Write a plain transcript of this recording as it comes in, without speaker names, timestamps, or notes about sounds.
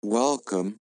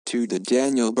Welcome to the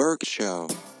Daniel Burke Show.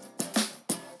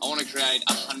 I want to create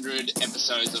 100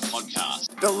 episodes of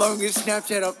podcast. The longest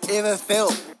Snapchat I've ever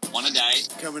felt. One a day.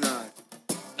 Coming on.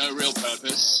 No real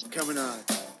purpose. Coming on.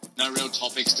 No real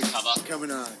topics to cover. Coming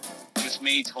on. Just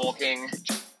me talking.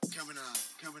 Coming on.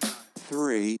 Coming on.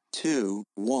 3, 2,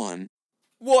 1.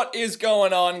 What is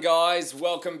going on, guys?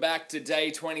 Welcome back to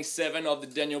day 27 of the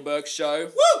Daniel Burke Show.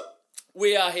 Woo!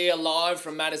 We are here live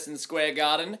from Madison Square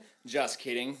Garden. Just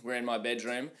kidding, we're in my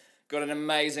bedroom. Got an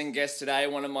amazing guest today,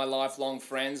 one of my lifelong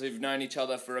friends. We've known each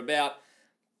other for about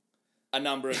a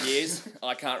number of years.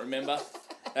 I can't remember.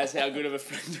 That's how good of a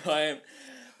friend I am.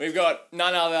 We've got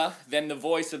none other than the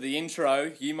voice of the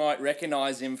intro. You might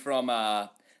recognise him from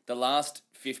the last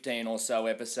 15 or so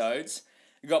episodes.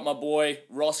 We've got my boy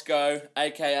Roscoe,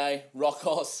 a.k.a.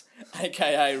 Rockos,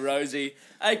 a.k.a. Rosie,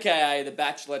 a.k.a. The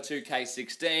Bachelor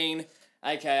 2K16,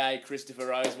 a.k.a. Christopher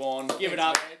Roseworn. Give it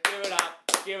up, give it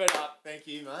up, give it up. Thank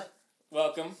you, mate.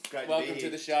 Welcome. Great to Welcome be to here.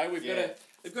 the show. We've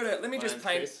got a, let me My just name's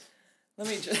paint, Chris. let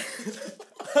me just,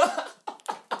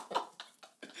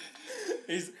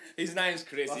 his name's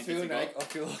Chris. I if you feel forgot. I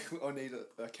feel like I need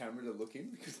a camera to look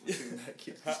in because I feel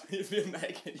naked. You feel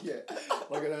naked. Yeah,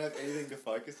 like I don't have anything to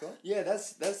focus on. Yeah,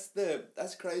 that's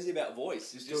crazy about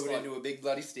voice. It's just Build like, into a big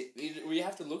bloody stick. we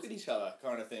have to look at each other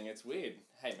kind of thing. It's weird.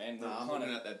 Hey man, No, I'm we're looking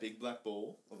kind at that big black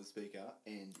ball of a speaker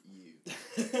and you.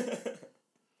 of...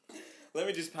 Let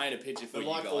me just paint a picture for But you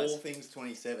like guys. all things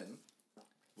 27,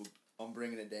 I'm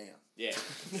bringing it down. Yeah,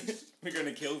 we're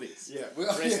gonna kill this. Yeah,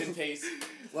 Rest in peace.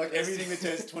 Like everything that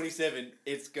turns 27,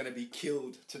 it's gonna be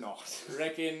killed tonight.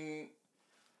 Reckon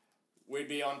we'd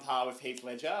be on par with Heath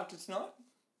Ledger after tonight.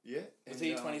 Yeah. Was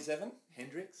he 27?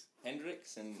 Hendrix?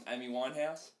 Hendrix and Amy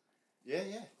Winehouse, Yeah,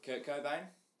 yeah. Kurt Cobain.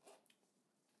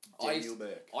 Daniel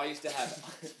Burke. I used to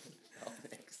have.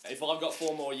 If I've got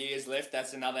 4 more years left,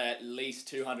 that's another at least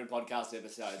 200 podcast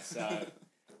episodes. So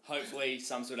hopefully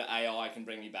some sort of AI can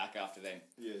bring me back after then.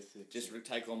 Yes. Just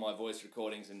take all my voice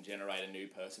recordings and generate a new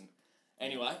person.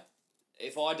 Anyway,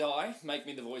 if I die, make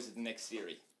me the voice of the next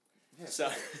Siri. Yeah. So,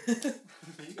 You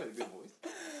got a good voice.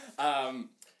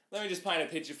 let me just paint a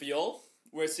picture for y'all.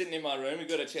 We're sitting in my room. We've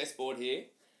got a chessboard here.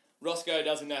 Roscoe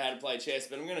doesn't know how to play chess,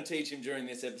 but I'm going to teach him during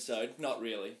this episode. Not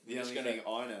really. The only thing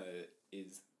I know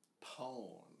is pawn.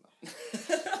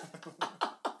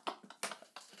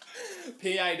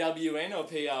 P-A-W-N or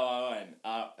P-O-O-N?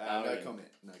 No comment.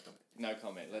 No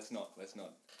comment. Let's not.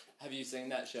 Have you seen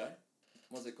that show?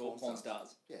 What's it called? Pawn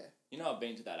Stars. Yeah. You know I've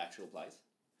been to that actual place.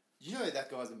 You know that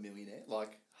guy's a millionaire,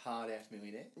 like hard-ass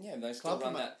millionaire. Yeah, they still Club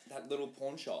run from that little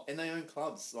pawn shop. And they own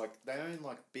clubs, like they own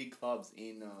like big clubs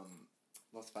in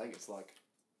Las Vegas, like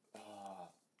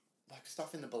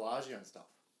stuff in the Bellagio and stuff.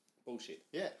 Bullshit.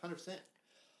 Yeah, 100%.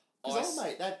 Because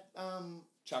mate, that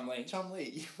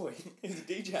Chumlee. you boy, He's a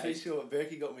DJ. pretty sure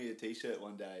Berkey got me a T-shirt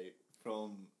one day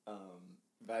from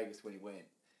Vegas when he went.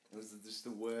 It was just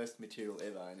the worst material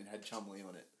ever, and it had Chumlee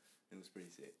on it. It was pretty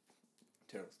sick.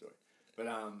 Terrible story. But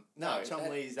no,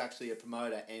 Chumlee is actually a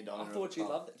promoter and owner. I thought of you a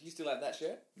club. loved it. Do you still have that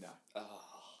shirt? No. Oh,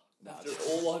 No. after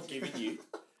all I've given you,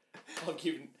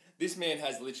 this man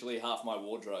has literally half my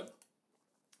wardrobe.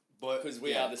 Because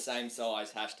we are the same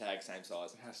size, hashtag same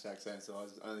size. Hashtag same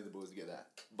size, only the boys get that.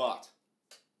 But,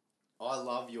 I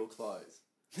love your clothes.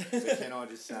 So can I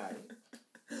just say,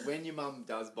 when your mum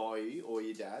does buy you, or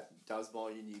your dad does buy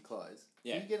you new clothes,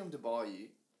 Yeah. you get them to buy you,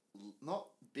 not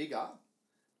bigger,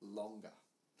 longer.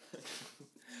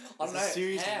 I don't know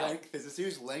how. There's a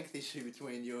serious length issue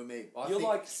between you and me. You're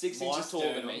like 6 inches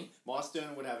taller than me. My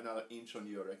sternum would have another inch on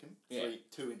you, I reckon. Yeah.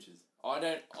 2 inches.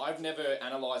 I've never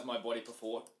analysed my body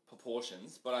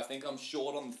proportions, but I think I'm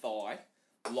short on the thigh,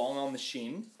 long on the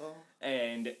shin,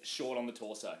 and short on the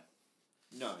torso.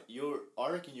 No, I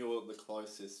reckon you're the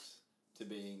closest to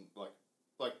being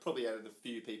like probably out of the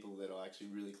few people that I'm actually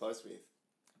really close with,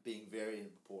 being very in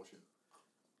proportion.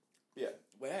 Yeah.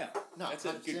 Wow. No, that's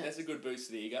 100%. That's a good boost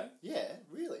to the ego. Yeah,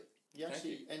 really. You Thank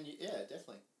actually, you. yeah,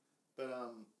 definitely. But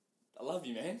I love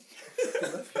you, man.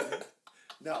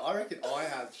 no, I reckon I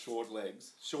have short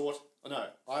legs.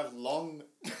 I have long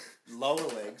lower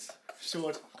legs,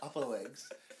 short upper legs,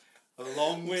 a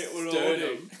long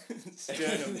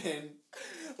sternum,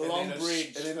 A long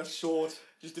bridge. and then a short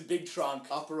Just a big trunk.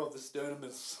 upper of the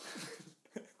sternumus.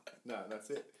 No, that's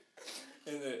it.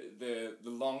 And the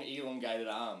long elongated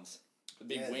arms. The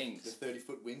big wings. The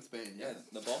 30-foot wingspan, yeah.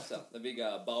 The boxer. The big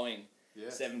Boeing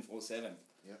 747.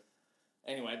 Yep.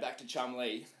 Anyway, back to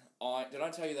Chumlee. Did I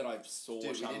tell you that I saw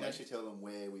Dude, we Chumlee? didn't actually tell them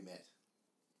where we met.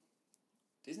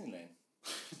 Disneyland.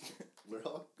 We're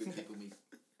all good people meet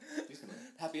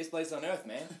Disneyland. Happiest place on earth,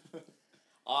 man.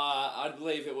 I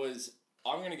believe it was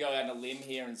I'm going to go out on a limb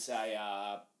here and say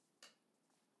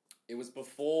it was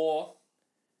before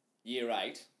year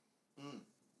 8.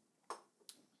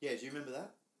 Yeah, do you remember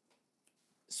that?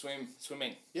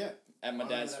 Swimming. Yeah. At my I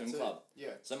dad's remember swim that too. club. Yeah.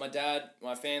 So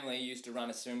my family used to run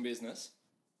a swim business.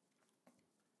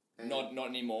 And Not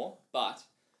anymore, but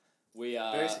we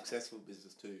very successful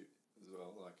business too, as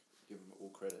well. Like, give them all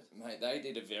credit. mate, they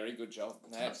did a very good job.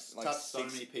 They had Touched so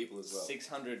many people as well.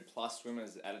 600 plus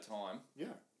swimmers at a time. Yeah.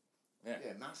 Yeah.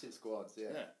 Yeah, massive squads. Yeah.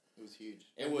 Yeah. It was huge.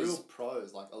 It and was- real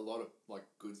pros. Like a lot of like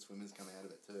good swimmers come out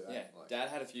of it too. Yeah, Like, Dad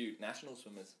had a few national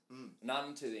swimmers. Mm.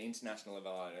 None to the international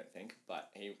level, I don't think, but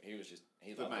he was just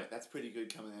he but loved mate, it. that's pretty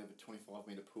good coming out of a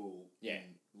 25-meter pool. Yeah.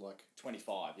 In, like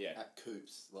 25, yeah, at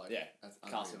Coops. Like yeah, that's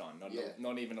cast it unreal. on, Yeah.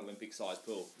 not even Olympic sized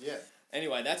pool. Yeah.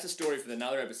 Anyway, that's a story for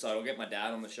another episode. I'll get my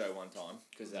dad on the show one time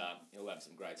because he'll have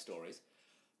some great stories.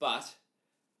 But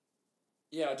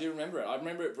yeah, I do remember it. I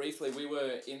remember it briefly. We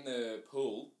were in the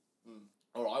pool,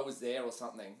 or I was there or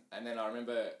something, and then I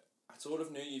remember I sort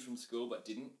of knew you from school, but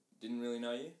didn't really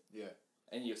know you. Yeah.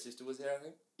 And your sister was there, I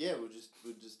think. Yeah, we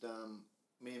just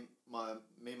me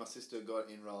and my sister got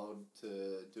enrolled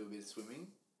to do a bit of swimming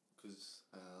because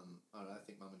I don't know, I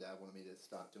think Mum and Dad wanted me to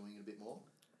start doing it a bit more,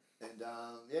 and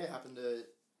happened to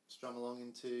strum along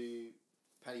into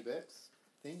Paddy Burke's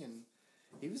thing, and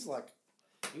he was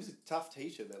a tough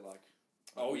teacher, but like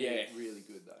Oh, really, yeah. really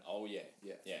good though. Oh yeah,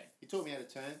 Yeah. yeah. He taught me how to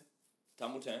turn.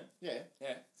 Tumble turn. Yeah,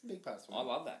 Yeah, it's a big part of I swimming.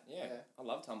 love that. Yeah, Yeah. I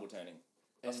love tumble turning.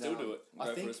 I And, still do it. I Go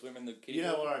for think- a swim in the kiddie You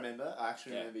know pool. what I remember? I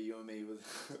actually Yeah. remember you and me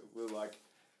were like,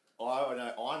 I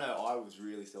know I was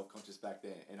really self-conscious back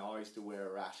then, and I used to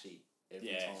wear a rashie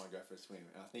every Yeah. time I go for a swim.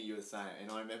 And I think you were the same.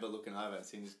 And I remember looking over and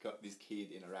seeing this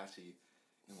kid in a rashie,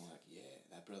 and I'm like, yeah,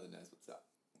 that brother knows what's up.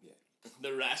 Yeah, The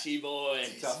Rashy boys.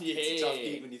 it's a tough, yeah. it's a tough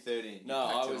gig when you're 13. You No,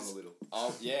 packed I it was- on a little.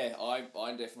 Oh yeah,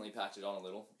 I definitely packed it on a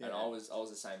little, and Yeah. I was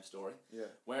the same story. Yeah,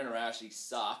 Wearing a rash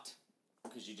sucked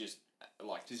because you just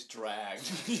just dragged.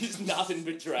 just nothing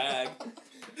but drag.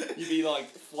 You'd be like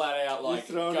flat out like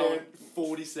You're throwing going. down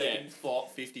 40-second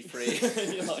flop 50 free.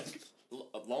 You're like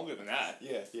longer than that.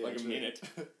 yeah, Like a true. minute.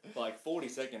 Like 40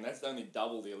 seconds. That's only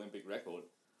double the Olympic record.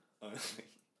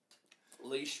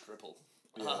 Leash triple.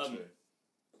 Yeah, true.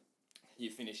 You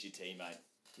finish your tea, mate.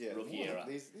 Yeah, Rookie ooh, era.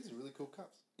 These are really cool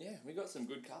cups. Yeah, we got some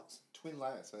good cups, Twin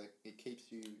layer, so it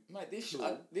keeps you. mate. This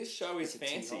Cool. this show is It's a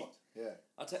tea fancy. hot.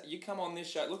 Yeah. You come on this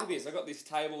show. Look at this. I got this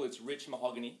table. It's rich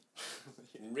mahogany.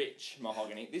 Rich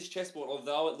mahogany. This chessboard,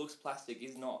 although it looks plastic,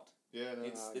 is not. Yeah, no,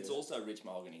 It's yeah. also rich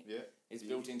mahogany. Yeah. It's Yeah.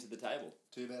 built into the table.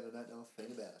 Too bad I don't know a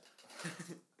thing about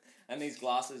it. And these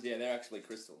glasses, yeah, they're actually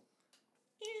crystal.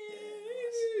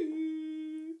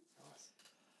 Nice.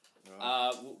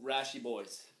 Right. Rashy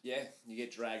boys. Yeah, you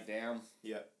get dragged down.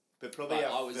 Yeah. But But probably I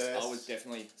our was first... I was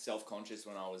definitely self conscious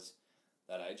when I was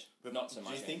that age. But not so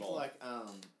much Do you think anymore. like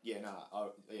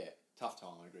tough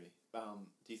time, I agree.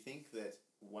 Do you think that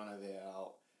one of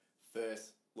our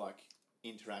first like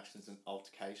interactions and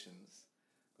altercations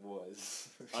was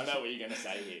I know what you're gonna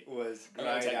say here. was I'm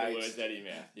gonna grade take the 8 words out of your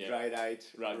mouth. Yeah. grade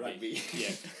 8 Rugby. Yeah.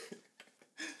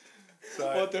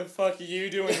 So What the fuck are you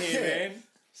doing here, man?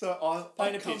 So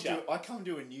Paint a picture. I come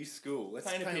to a new school. Let's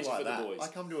Paint a paint it picture like for the that. boys. I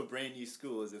come to a brand new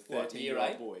school as a What, year 13-year-old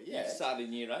 8? boy. You Yeah. started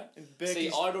in year 8. And See,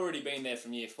 Becky's- I'd already been there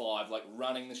from year 5, like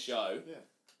running the show. Yeah.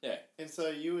 Yeah. And so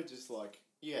you were just like,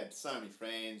 you had so many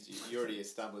friends. You already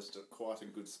established quite a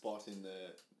good spot in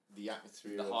the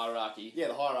atmosphere. The of, hierarchy. Yeah,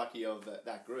 the hierarchy of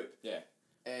that group. Yeah.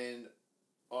 And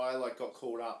I like got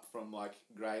called up from like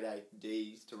grade 8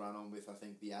 D's to run on with I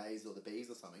think the A's or the B's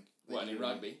or something. What, in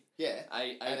rugby? Yeah.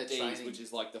 A And a 8Ds, training. which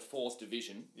is like the 4th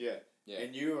division. Yeah. Yeah.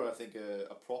 And you were I think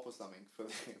a prop or something for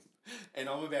them. And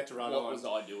I'm about to run What on. was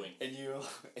I doing? And you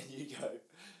go,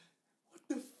 what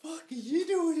the fuck are you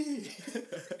doing here?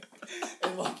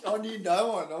 And like I knew no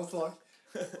one. I was like,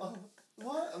 oh,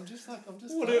 what? I'm just playing.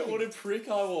 What a prick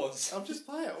I was. I'm just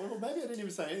playing. Well, maybe I didn't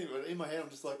even say anything, but in my head I'm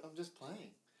just like, I'm just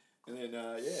playing. And then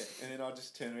and then I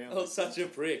just turn around. I was such a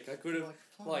prick. I could have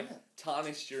fuck like yeah.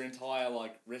 tarnished your entire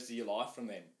like rest of your life from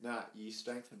then. Nah, you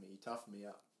strengthen me. You toughen me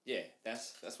up. Yeah,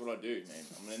 that's what I do, man.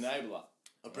 I'm an enabler.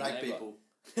 I break Enabler. people,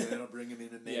 and then I bring them in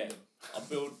and mend Yeah. them. I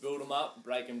build them up,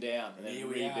 break them down, and then Here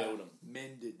we rebuild are,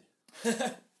 mended.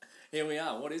 them. Here we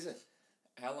are. What is it?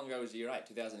 How long ago was year 8?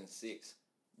 2006.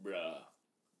 Bruh.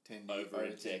 10 Over a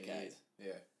 10 decade. years.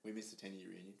 Yeah, we missed a 10-year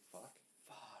reunion. Fuck.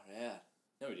 Far out.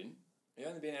 No, we didn't. We've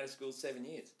only been out of school 7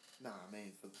 years. Nah, I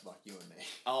mean for like you and me.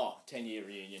 Oh, 10-year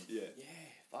reunion. Yeah. Yeah,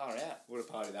 far out. What a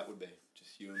party that would be.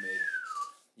 Just you and me.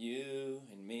 You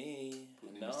and me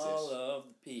Putting and in a all sesh. of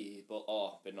the people.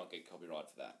 Oh, better not get copyright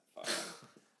for that. Far out.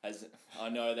 As I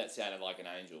know that sounded like an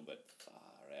angel, but far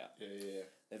out. Yeah.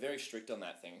 They're very strict on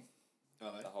that thing.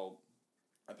 Oh, The whole,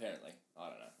 apparently, I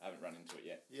don't know. I haven't run into it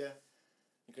yet. yeah.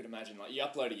 You could imagine, like, you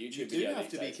upload a YouTube You do video have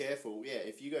these to be days careful. Yeah,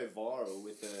 if you go viral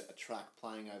with a track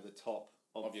playing over the top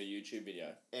of your YouTube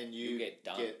video, and you get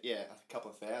done. A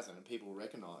couple of thousand, and people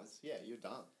recognise, you're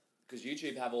done. Because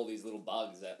YouTube have all these little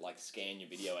bugs that, like, scan your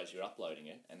video as you're uploading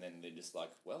it, and then they're just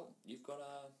like, well, you've got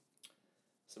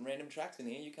some random tracks in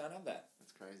here, you can't have that.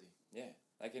 That's crazy. Yeah,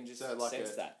 they can just So, like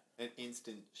sense that. An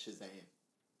instant Shazam.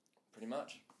 Pretty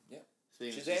much, yeah.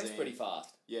 Speaking of Shazam's pretty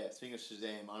fast. Yeah, speaking of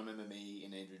Shazam, I remember me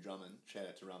and Andrew Drummond, shout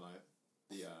out to Ramo.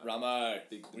 Ramo,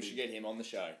 we we should get him on the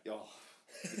show. Oh,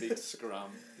 the big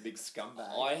scrum, the big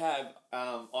scumbag. I have...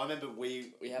 I remember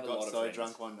we have a got lot of so friends.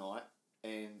 drunk one night,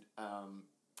 and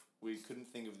we couldn't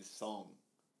think of this song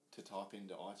to type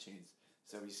into iTunes,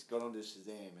 so we got onto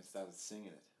Shazam and started singing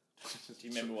it. Do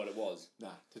you remember what it was? Nah,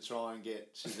 to try and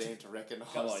get Shazam to recognise.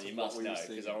 Come on, you must what we know, were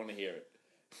because singing. I want to hear it.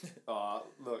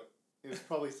 Look, it was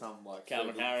probably some like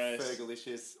Calvin Harris.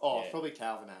 Fergalicious. Oh, Yeah. probably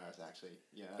Calvin Harris actually.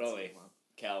 Yeah, that's Probably. the one.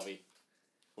 Calvi.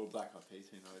 Or Black Eyed Peas,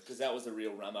 who knows? Because that was the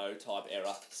real Ramo type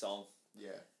era song.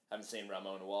 Yeah, Haven't seen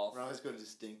Ramo in a while. Ramo's got a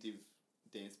distinctive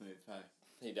dance move. Hey,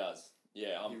 He does.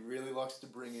 Yeah. he really likes to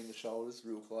bring in the shoulders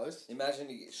real close. Imagine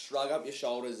you shrug up your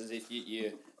shoulders as if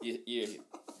you're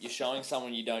showing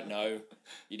someone you don't know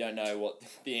what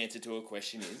the answer to a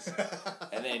question is,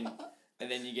 and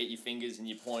then you get your fingers and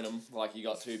you point them like you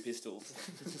got two pistols.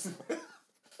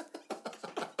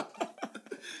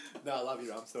 No, I love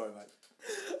your arm story, mate.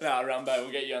 Nah, Rumbo,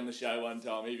 we'll get you on the show one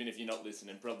time, even if you're not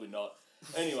listening. Probably not.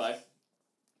 Anyway,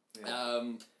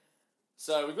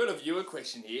 so we've got a viewer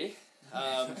question here.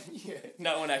 Yeah.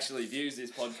 No one actually views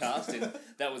this podcast, and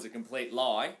that was a complete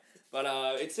lie. But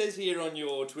it says here on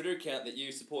your Twitter account that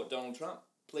you support Donald Trump.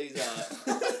 Please,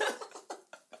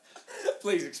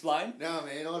 please explain. No,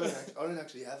 man, I don't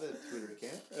actually have a Twitter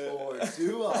account. Or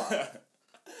do I?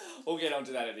 We'll get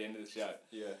onto that at the end of the show.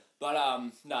 Yeah. But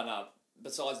no.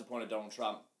 Besides the point of Donald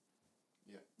Trump,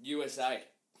 Yeah. USA,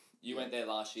 you went there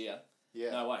last year.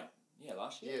 Yeah. No, wait. Yeah,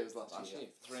 last year. Yeah, it was last year,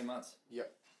 For 3 months.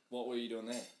 Yep. What were you doing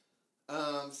there?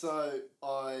 So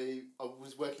I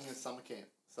was working at summer camp.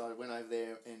 So I went over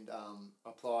there and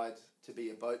applied to be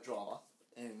a boat driver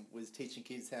and was teaching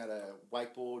kids how to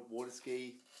wakeboard, water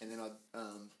ski, and then I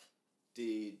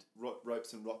did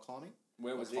ropes and rock climbing.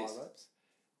 Where was like this? high ropes.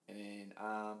 And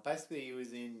basically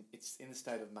it's in the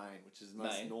state of Maine, which is the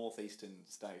most Maine? northeastern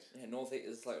state. Yeah, northeast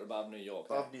is like above New York.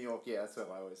 Above New York, yeah, that's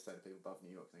what I always say to people, above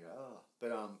New York. They go, oh.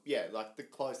 But yeah, like the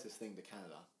closest thing to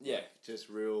Canada. Yeah. Like, just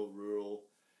real, rural,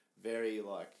 very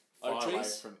like Oak far away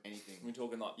trees? from anything. We're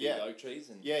talking like big Yeah. oak trees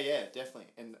and Yeah, definitely.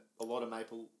 And a lot of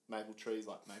maple trees,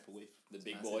 like maple leaf. the It's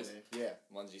big massive boys. there. Yeah.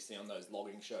 Ones you see on those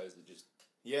logging shows that just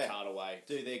Yeah. cart away.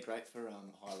 Dude, they're great for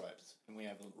high ropes. And we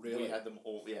have them. Really? We had them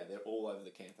all, yeah, they're all over the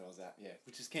camp that I was at, yeah.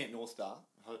 Which is Camp North Star.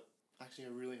 Actually, I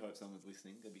really hope someone's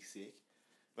listening. That'd be sick.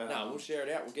 But No, we'll share it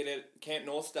out. We'll get it. Camp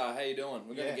North Star, how you doing?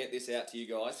 We're going Yeah. to get this out to you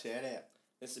guys. shout out.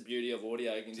 That's the beauty of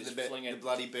audio. You can To just the fling the it.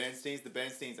 bloody Bernsteins. The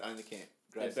Bernsteins own the camp.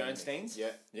 Great The family. Bernsteins?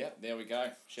 Yeah. Yep, there we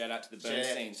go. Shout out to the Shout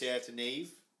Bernsteins. out to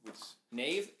Neve, which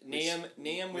Neve?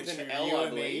 Neum with which an you L, I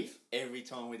and me, believe. every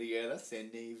time we're together,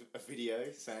 send Neve a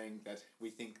video saying that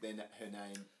we think her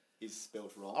name is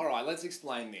spelt wrong. Alright, let's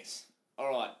explain this.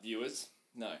 Alright, viewers.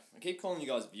 No, I keep calling you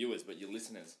guys viewers, but you're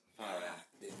listeners. Far out.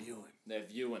 They're viewing. They're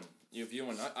viewing. You're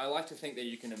viewing. I like to think that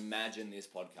you can imagine this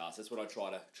podcast. That's what I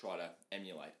try to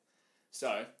emulate.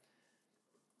 So,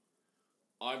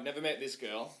 I've never met this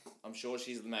girl. I'm sure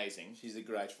she's amazing. She's a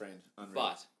great friend. Unreal.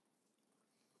 But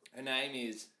her name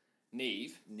is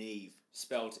Neve, Neve.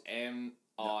 spelt Miamh.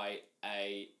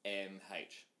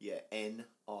 Yeah, Niamh.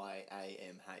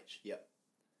 Yep.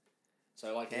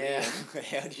 So like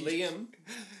How do you Liam,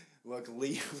 like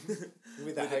Liam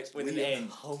with with an Liam. N.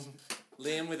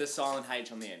 Liam with a silent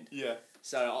H on the end. Yeah.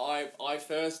 So when I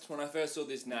first saw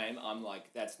this name, I'm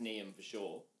like, that's Niamh for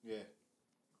sure. Yeah.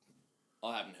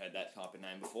 I haven't heard that type of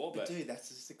name before, but dude, that's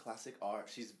just a classic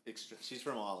Irish. She's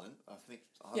from Ireland, I think.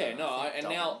 and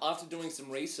now after doing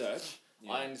some research,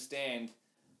 Yeah. I understand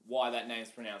why that name's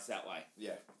pronounced that way.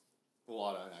 Yeah. Well,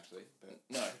 I don't actually, but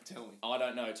No. tell me. I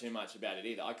don't know too much about it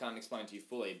either. I can't explain to you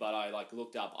fully, but I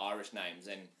looked up Irish names,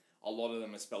 and a lot of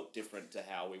them are spelt different to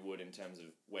how we would in terms of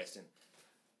Western.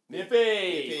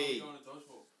 Nippy!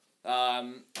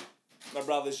 My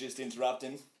brother's just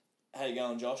interrupting. How you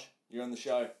going, Josh? You're on the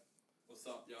show. What's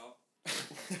up, y'all?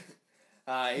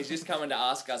 He's just coming to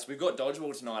ask us. We've got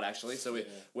dodgeball tonight, actually, so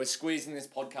we're squeezing this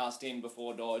podcast in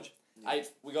before Dodge. Yeah.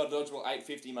 We got dodgeball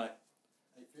 8:50, mate.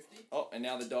 8:50? Oh, and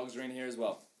now the dogs are in here as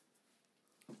well.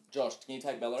 Josh, can you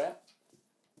take Bella out?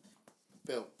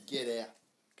 Bill, get out.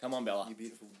 Come on, Bella. You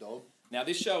beautiful dog. Now,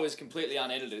 this show is completely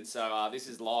unedited, so this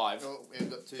is live. Oh, we've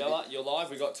got two. Bella, you're live.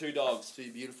 We've got two dogs.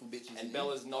 Two beautiful bitches. And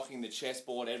Bella's knocking the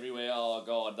chessboard everywhere. Oh,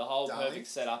 God. The whole Darling. perfect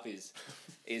setup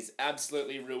is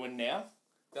absolutely ruined now.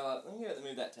 Bella, let me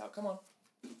move that towel. Come on.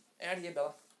 Out of here,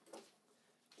 Bella.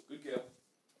 Good girl.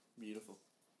 Beautiful.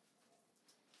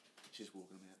 She's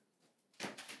walking them out.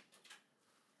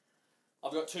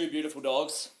 I've got two beautiful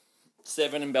dogs,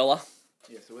 Seven and Bella.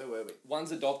 Yeah, so where were we?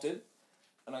 One's adopted,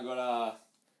 and I got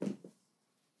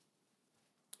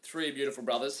three beautiful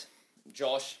brothers,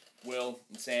 Josh, Will,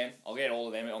 and Sam. I'll get all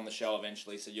of them on the show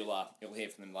eventually, so you'll hear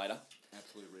from them later.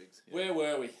 Absolute rigs. Yeah. Where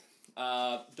were we?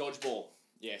 Dodgeball.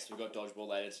 Yes, we've got dodgeball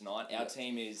later tonight. Our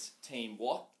team is Team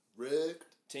what? Wrecked.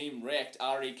 Team Wrecked,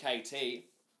 R-E-K-T.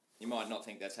 You might not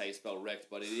think that's how you spell wrecked,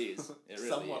 but it is. It really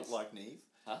Somewhat is. like Neve.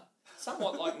 Huh?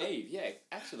 Somewhat like Neve, yeah.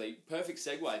 Actually, perfect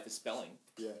segue for spelling.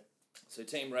 Yeah. So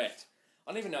Team Wrecked.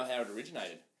 I don't even know how it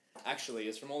originated. Actually,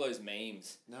 it's from all those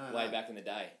memes way back in the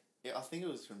day. Yeah, I think it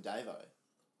was from Davo.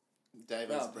 Davo's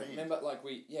No, brand. remember, like,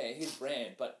 his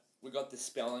brand, but we got the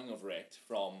spelling of wrecked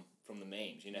from the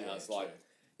memes. You know how it's like, true.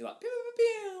 you're like, pew, pew,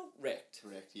 pew, wrecked.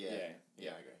 Correct, yeah.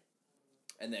 Yeah. I agree.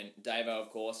 And then Davo, of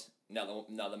course,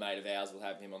 another mate of ours, we'll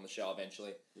have him on the show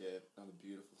eventually. Yeah, another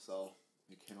beautiful soul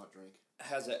who cannot drink.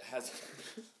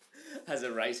 Has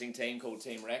a racing team called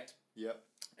Team Wrecked. Yep.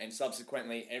 And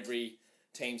subsequently, every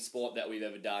team sport that we've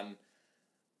ever done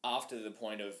after the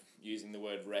point of using the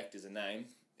word wrecked as a name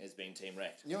has been Team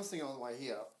Wrecked. You know what's thinking on the way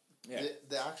here? Yeah.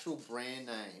 The actual brand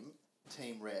name,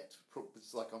 Team Wrecked,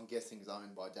 which like I'm guessing is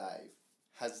owned by Dave,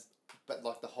 but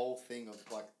like the whole thing of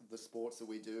like the sports that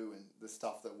we do and the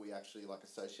stuff that we actually like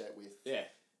associate with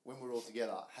when we're all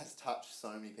together has touched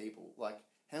so many people. Like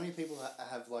how many people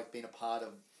have like been a part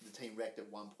of the Team Wrecked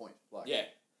at one point? Like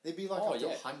there'd be like up to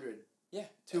 100. Yeah,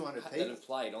 200 that people have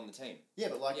played on the team. Yeah,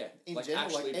 but like in like general,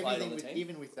 like actually played everything on the with team.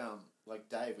 even with like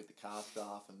Dave with the car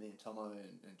stuff and me and Tomo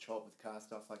and Chop with car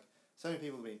stuff, like so many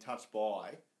people have been touched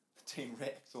by Team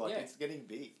Rex. Like it's getting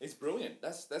big. It's brilliant.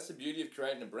 That's the beauty of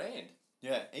creating a brand.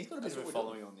 Yeah, and he's got a bit That's of a what we're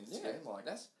following on Instagram. Yeah, like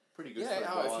that's pretty good. Yeah,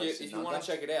 for guys if you want to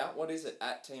check it out, what is it?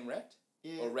 At Team Wrecked?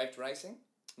 Yeah. Or Wrecked Racing?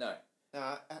 No.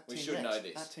 At We Team should Rex. know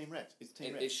this. At Team Rex. It's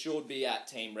Team It Rex. should be at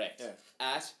Team Wrecked. Yeah.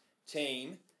 At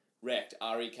Team Wrecked,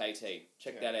 R-E-K-T.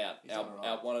 Check that out. He's on it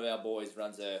right. One of our boys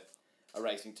runs a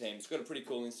racing team. It's got a pretty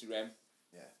cool Instagram.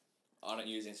 Yeah. I don't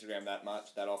use Instagram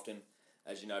that often,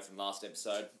 as you know from last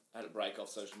episode. I had a break off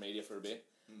social media for a bit.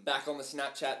 Back on the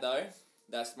Snapchat though,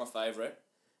 that's my favourite.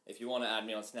 If you want to add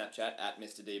me on Snapchat, at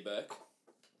Mr. D Burke.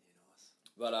 Yeah, nice.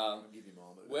 But I'll give you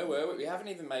mine. where were we? We haven't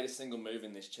even made a single move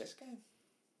in this chess game.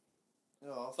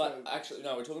 No, But actually,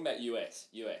 no, we're talking about US,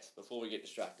 before we get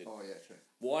distracted. Oh yeah, true.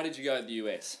 Why did you go to the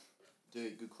US?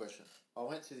 Dude, good question. I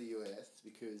went to the US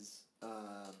because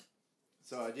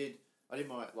so I did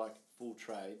my like full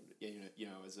trade, you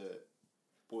know, as a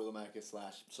boilermaker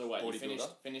slash So wait, you bodybuilder.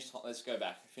 finished. Let's go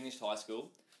back. Finished high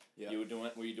school. Yeah.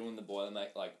 Were you doing the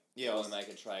boilermaker Yeah, I was-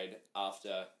 boilermaker trade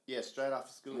after? Yeah, straight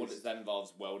after school. What that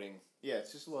involves welding, Yeah,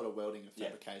 it's just a lot of welding and Yeah.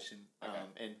 fabrication.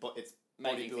 Okay. It's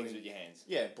making bodybuilding. things with your hands.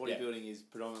 Yeah, bodybuilding is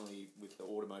predominantly with the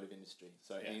automotive industry.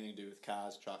 So anything to do with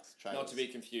cars, trucks, trailers. Not to be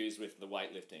confused with the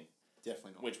weightlifting,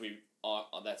 Definitely not. which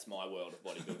that's my world of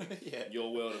bodybuilding. Yeah.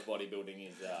 Your world of bodybuilding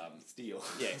is Steel.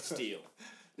 steel.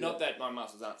 Not that my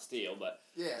muscles aren't steel, but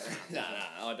Yeah. no,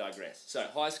 I digress. So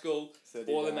high school, So did,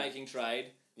 boiler making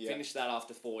trade. yeah. Finished that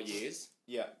after 4 years.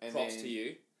 Yeah. And Props then, to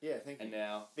you. Yeah, thank you. And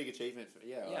now, Big achievement for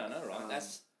yeah, I know, right?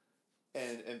 That's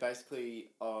And basically,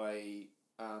 I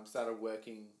started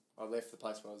working. I left the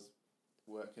place where I was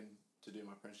working to do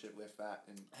my apprenticeship. Left that,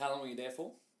 and how long were you there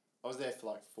for? I was there for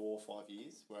like 4 or 5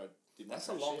 years. Where I did my That's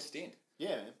a apprenticeship. long stint.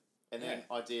 Yeah, man. And then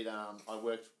Yeah. I did. I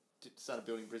worked. Started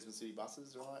building Brisbane City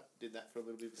buses. Right, did that for a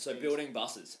little bit. So building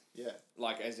buses, Yeah,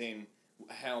 like as in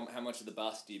how much of the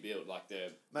bus do you build? Like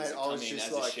Mate, does it I come was in just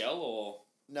as like- a shell or?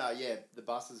 no, yeah. The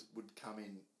buses would come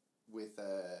in with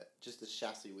just a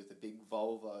chassis with a big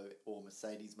Volvo or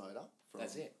Mercedes motor.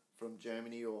 That's it. From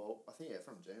Germany, or I think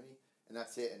from Germany, and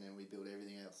that's it. And then we build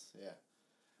everything else. Yeah.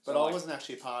 So But I like- wasn't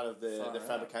actually part of the Far out.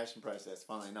 fabrication process,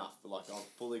 funnily enough. But like, I'm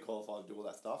fully qualified to do all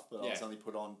that stuff, but I was Yeah. only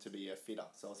put on to be a fitter.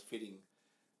 So I was fitting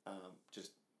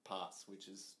just parts, which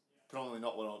is predominantly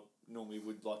not what I normally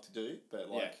would like to do. But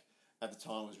like, at the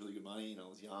time, it was really good money, and I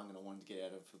was young, and I wanted to get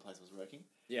out of the place I was working.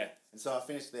 Yeah. And so I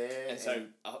finished there. And so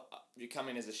you come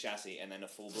in as a chassis, and then a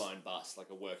full blown bus, like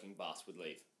a working bus, would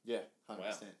leave. Yeah, 100%.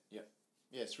 Wow. Yeah.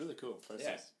 Yeah, it's really cool process.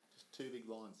 Yeah. Just 2 big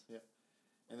lines. Yeah.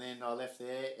 And then I left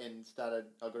there and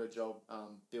I got a job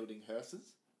building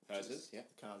hearses. Hearses, yeah.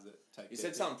 The cars that take You dead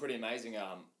said people. something pretty amazing.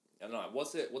 I don't know.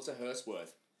 What's a hearse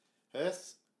worth?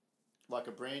 Hearse, like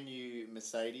a brand new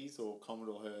Mercedes or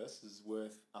Commodore hearse is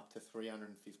worth up to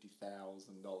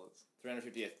 $350,000.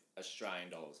 350 Australian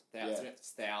dollars. Yeah.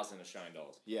 1,000 Australian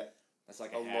dollars. Yeah. That's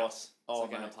like A a lot. house. It's Oh,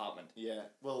 like an mate. apartment. Yeah.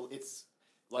 Well, it's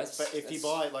like That's- but if you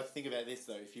buy think about this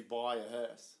though. If you buy a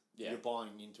hearse, Yeah. you're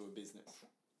buying into a business.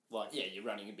 Like Yeah, you're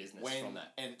running a business from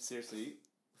that. And seriously,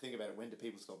 think about it. When do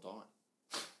people stop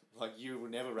dying? Like you will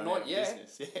never run Not out of yet.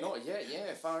 business. Yeah. Not yet,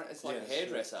 yeah. It's like Yeah, a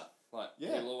hairdresser. Like,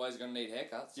 Yeah. people always going to need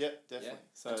haircuts. Yep, definitely.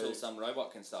 So, Until some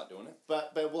robot can start doing it.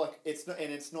 but like it's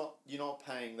not you're not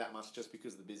paying that much just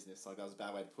because of the business. Like that was a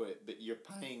bad way to put it. But you're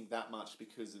paying that much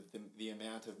because of the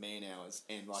amount of man hours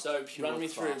and like. So pure run me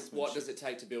through what craftsmanship. does it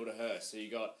take to build a hearse? So you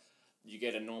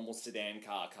get a normal sedan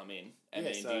car come in, and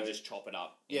Yeah, then so- you just chop it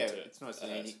up. Yeah, into it's not a a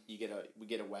sedan. hearse. We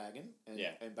get a wagon, and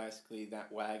Yeah. and basically that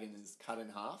wagon is cut in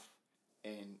half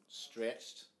and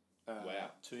stretched.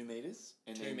 Wow. 2 meters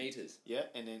and 2 then, meters. Yeah,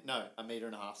 and then no, 1.5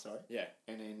 meters. Sorry. Yeah.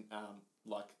 And then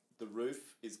like the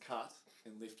roof is cut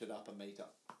and lifted up 1 meter.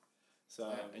 So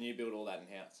Wow. And you build all that in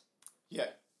house.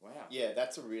 yeah, Wow. yeah,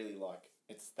 that's a really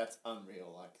that's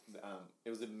unreal. Like it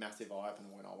was a massive eye opener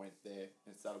when I went there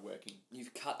and started working.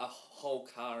 You've cut a whole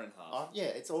car in half. Yeah,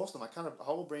 it's awesome. I cut a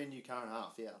whole brand new car in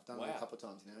half. Yeah, I've done it Wow. a couple of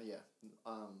times now. Yeah.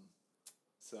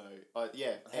 So How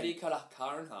do you cut a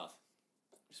car in half?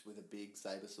 just with a big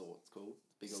saber saw? It's called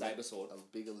big Saber sword? A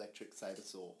big electric saber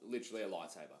saw. Literally a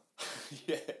lightsaber.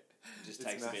 Yeah. It just It's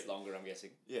takes a massive. bit longer, I'm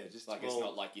guessing. Yeah, just Like, well, it's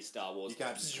not like your Star Wars. you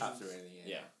can't just cut through anything.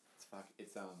 Yeah.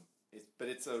 But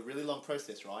it's a really long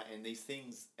process, right? And these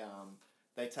things,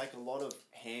 they take a lot of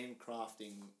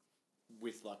handcrafting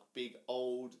with like big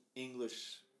old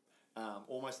English,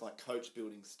 almost like coach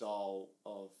building style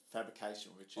of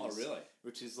fabrication, which is Oh, really?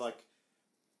 which is like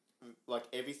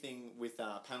everything with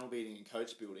panel beating and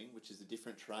coach building, which is a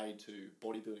different trade to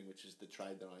bodybuilding, which is the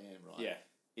trade that I am, right? Yeah.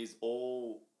 Is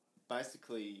all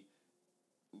basically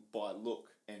by look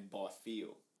and by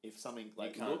feel. If something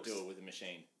like you can't looks, do it with a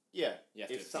machine. yeah, You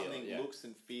have if to feel something it, yeah. looks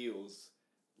and feels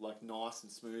like nice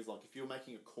and smooth, like if you're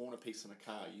making a corner piece on a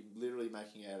car, you're literally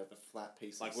making it out of a flat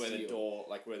piece Like of where steel.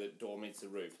 where the door meets the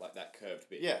roof, like that curved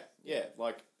bit. Yeah,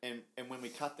 like and when we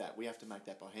cut that, we have to make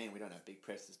that by hand. We don't have big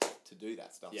presses to do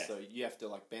that stuff. Yeah. So you have to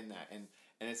like bend that, and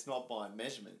it's not by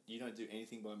measurement. You don't do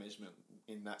anything by measurement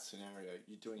in that scenario.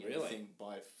 You're doing Really? everything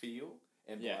by feel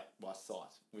and Yeah. by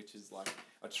sight, which is like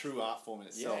a true art form in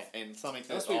itself, Yeah. and something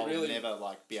Must that be I'll really- never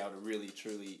like be able to really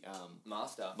truly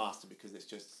Master. master because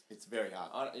it's very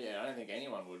hard. I don't think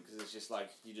anyone would, because it's just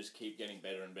like you just keep getting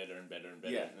better and better and better and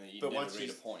better, Yeah, and then you but never once reach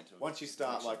you- a point. Of Once you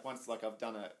start, perfection. I've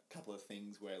done a couple of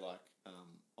things where like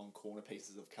on corner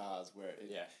pieces of cars where it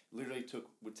Yeah. literally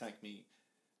would take me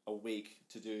a week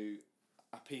to do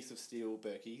a piece of steel,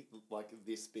 Berkey, like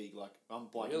this big, like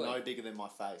I'm like Really? no bigger than my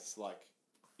face, like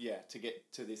to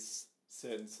get to this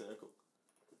certain circle.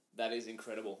 That is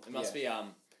incredible. It must be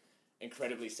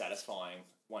incredibly satisfying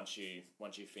once you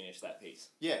finish that piece.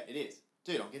 Yeah, it is.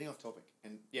 Dude, I'm getting off topic.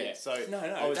 And so no,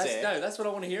 I was that's, there. no, that's what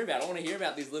I want to hear about. I want to hear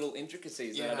about these little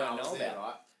intricacies that I don't know was about. there,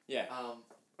 right? Yeah.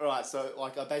 Alright, so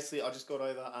like I just got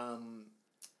over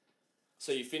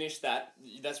So you finished that.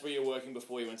 That's where you were working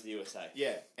before you went to the USA.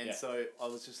 yeah, and Yeah. so I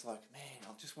was just like, man,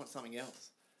 I just want something else.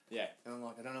 Yeah. And I'm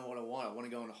like, I don't know what I want. I want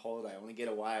to go on a holiday. I want to get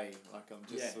away. Like I'm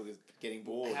just Yeah. sort of getting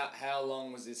bored. How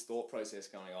long was this thought process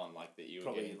going on? Like that you were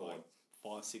Probably getting bored.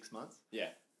 like 5-6 months. Yeah.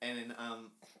 And then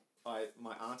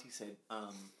my auntie said,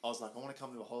 I was like, I want to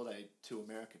come to a holiday to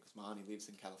America because my auntie lives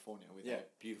in California with Yeah. a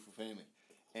beautiful family.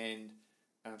 And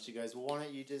she goes, well, why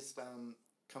don't you just come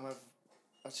over?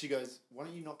 She goes, why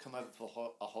don't you not come over for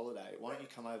a holiday? Why don't you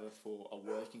come over for a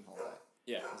working holiday?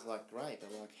 Yeah. I was like, great.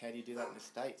 But like, how do you do that in the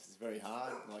States? It's very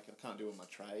hard. Like, I can't do it in my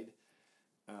trade.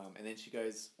 And then she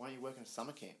goes, why don't you work in a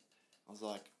summer camp? I was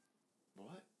like, what?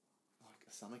 Like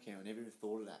a summer camp? I never even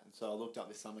thought of that. And so I looked up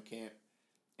this summer camp,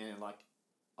 and like,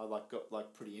 I like got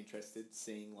like pretty interested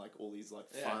seeing like all these like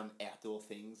Yeah. fun outdoor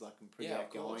things. Like I'm pretty Yeah, of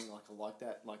outgoing. course. Like I like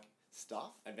that like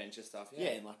stuff. Adventure stuff. Yeah,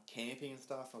 and like camping and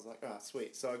stuff. I was like, alright,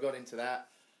 sweet. So I got into that.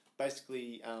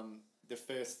 Basically, the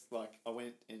first like I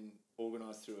went and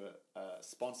organised through a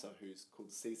sponsor who's called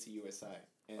CCUSA.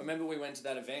 And I remember we went to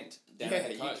that event down yeah, at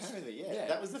the you coast. came with it. Yeah. Yeah.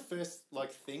 That was the first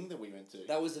like thing that we went to.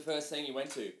 That was the first thing you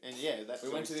went to. And yeah, that's We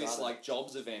where went to this started. like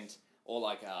jobs event, or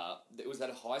like it was at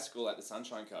a high school at the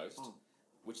Sunshine Coast, Mm.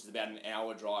 which is about an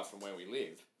hour drive from where we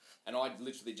live. And I'd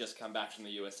literally just come back from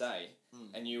the USA,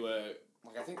 and you were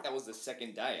like, I think that was the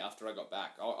second day after I got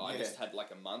back. I Yeah. just had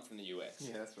like a month in the US.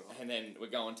 Yeah, that's right. And then we're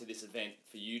going to this event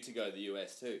for you to go to the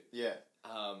US too. Yeah.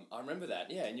 I remember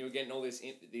that, yeah, and you were getting all these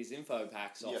info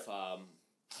packs Yep. off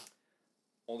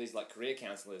all these like career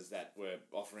counsellors that were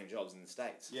offering jobs in the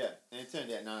States. Yeah, and it turned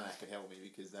out none of that could help me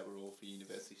because they were all for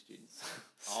university students.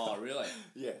 Oh, really?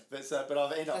 Yeah, but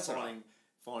I've ended up That's all right.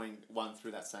 finding one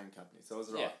through that same company, so I was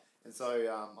right. Yeah. And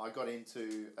so I got an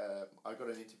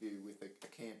interview with a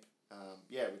camp,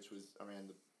 which was around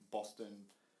the Boston,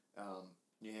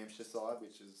 New Hampshire side,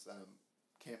 which is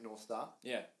Camp North Star.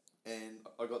 Yeah. And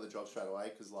I got the job straight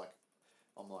away because I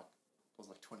was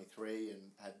 23 and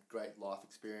had great life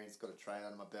experience, got a trade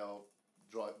under my belt,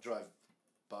 drove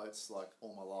boats like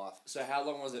all my life. So how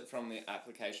long was it from the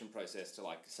application process to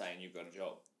like saying you've got a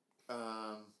job?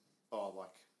 Like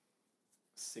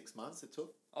 6 months it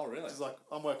took. Oh, really? Because like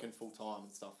I'm working full time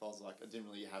and stuff. I was like I didn't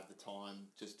really have the time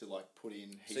just to like put in.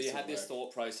 Heaps So you had of this work.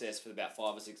 thought process for about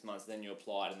 5 or 6 months, then you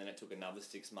applied, and then it took another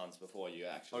 6 months before you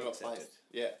actually I got accepted. placed.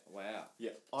 Yeah. Wow.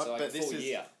 Yeah. So like a full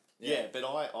year. Yeah, but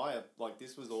I like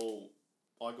this was all.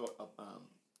 I got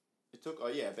It took about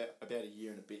a year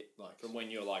and a bit like From when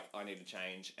you're like, I need to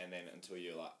change, and then until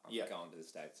you're like, I'm Yeah. going to the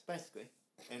States. basically,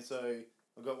 and so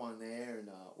I got one there and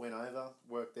went over,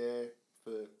 worked there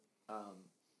for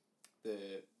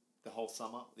the whole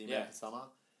summer, the American summer,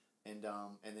 and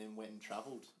then went and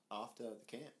travelled after the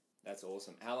camp That's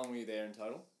awesome. How long were you there in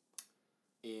total?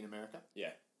 in America.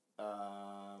 Yeah.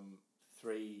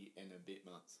 3 and a bit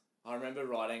months. I remember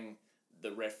writing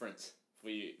the reference for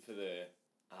you for the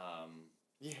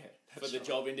Yeah, for the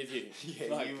job interview.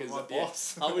 Yeah, you were 'cause, my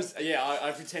boss. I was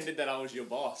I pretended that I was your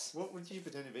boss. What would you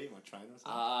pretend to be, my trainer or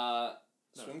something?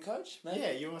 No. Swim coach, maybe?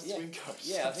 Yeah, you were a swim coach.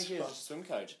 Yeah, I think he was a swim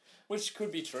coach, which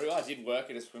could be true. I did work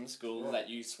at a swim school that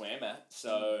you swam at,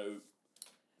 so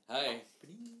hey,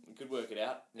 we could work it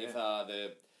out. Yeah.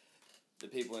 If the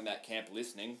people in that camp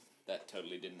listening, that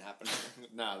totally didn't happen.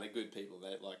 No, they're good people.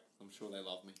 They I'm sure they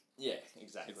love me. Yeah,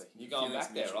 exactly. It's- You're going feelings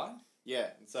back there, mutual. right?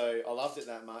 Yeah, and so I loved it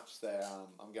that much that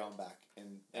I'm going back,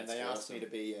 and That's they asked awesome. me to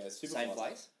be a supervisor. Same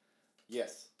place.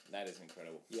 Yes. That is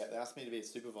incredible. Yeah, they asked me to be a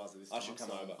supervisor this I time. should come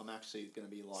so over. I'm actually going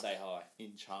to be like Say hi.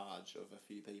 in charge of a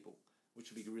few people, which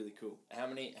would be really cool. How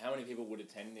many people would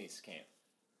attend this camp?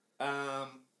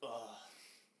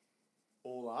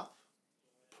 All up,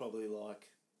 probably like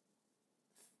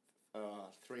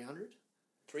 300.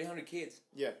 300 kids.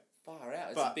 Yeah. Far out.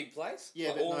 It's But- a big place. Yeah,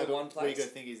 Like, but all no, in one but what you place. got to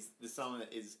think is the summer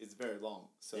is very long.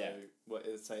 So Yeah.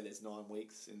 let's say there's 9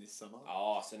 weeks in this summer.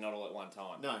 Oh, so not all at one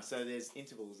time. No, so there's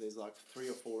intervals. There's like 3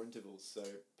 or 4 intervals. So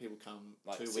people come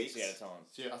Like 2 60 weeks at a time.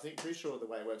 So I think pretty sure the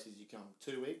way it works is you come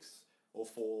 2 weeks or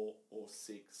 4 or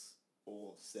 6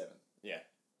 or 7. Yeah.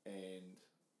 And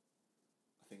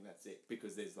I think that's it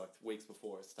because there's like weeks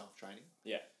before it's staff training.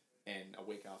 Yeah. And a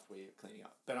week after we're cleaning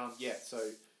up. But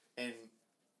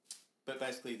but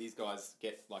basically these guys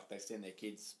get like they send their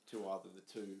kids to either the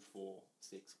 2, 4,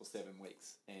 6 or 7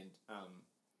 weeks and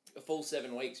A full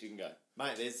 7 weeks you can go.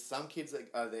 mate, there's some kids that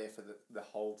are there for the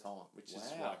whole time, which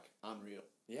is Wow. like unreal.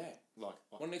 Yeah. Like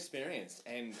What an experience.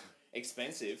 And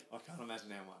expensive. I can't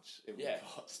imagine how much it would Yeah.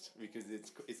 cost because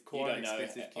it's You quite don't an know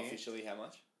expensive camp. officially how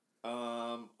much?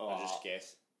 I'll I'll just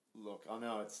guess. Look, I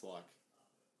know it's like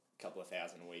A couple of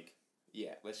thousand a week.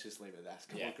 yeah, let's just leave it at that. It's a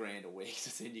couple Yeah. of grand a week to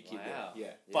send your kid Wow. there. Yeah.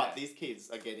 Yeah. But these kids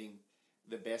are getting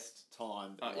the best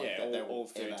time that they will all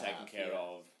food ever taken have, care yeah.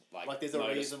 of. Like, there's a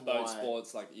reason boat why-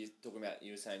 sports, like you're talking about,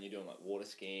 you were saying you're doing like water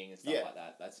skiing and stuff Yeah. like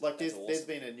that. That's Like that's there's awesome.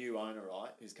 been a new owner,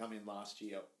 right, who's come in last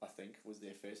year, I think, was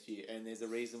their first year, and there's a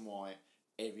reason why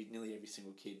nearly every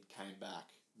single kid came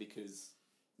back because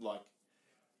like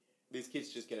these kids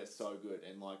just get it so good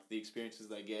and like the experiences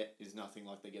they get is nothing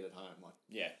like they get at home.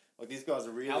 Yeah. Like these guys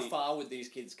are really How far would these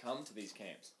kids come to these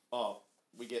camps? Oh,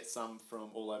 we get some from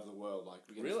all over the world. Like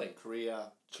we get them Really? from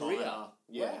Korea, Korea? China,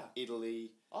 yeah, Wow.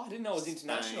 Italy. Oh, I didn't know it was Spain.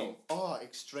 international. Oh,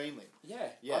 extremely.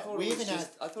 Yeah. Yeah, I thought it was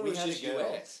just, I thought it was just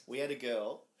US. We had a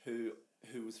girl who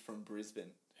was from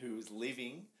Brisbane who was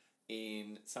living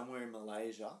in somewhere in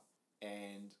Malaysia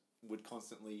and would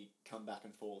constantly come back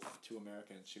and forth to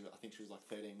America. And I think she was like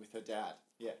 13 with her dad.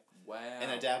 Yeah, Wow. and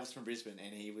her dad was from Brisbane,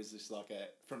 and he was just like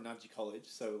from Nudgee College.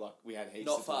 So like we had heaps.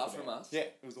 Not to far talk from about. us. Yeah,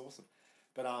 it was awesome.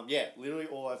 But yeah, literally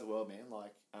all over the world, man.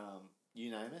 Like you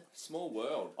name it. Small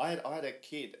world. I had a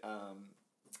kid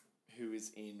who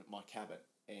is in my cabin,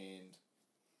 and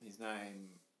his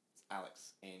name's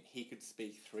Alex, and he could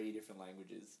speak 3 different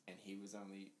languages, and he was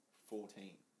only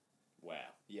 14. Wow.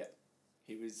 Yeah,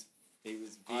 he was.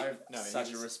 I have such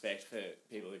he a was, respect for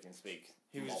people who can speak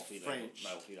He was French.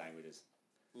 multi languages.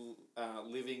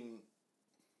 living.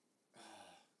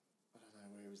 I don't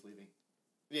know where he was living.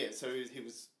 Yeah, so he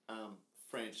was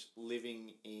French,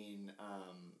 living in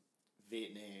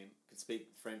Vietnam. Could speak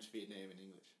French, Vietnam, and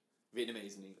English.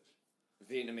 Vietnamese and English.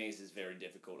 Vietnamese is very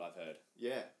difficult, I've heard.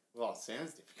 Yeah, Well, it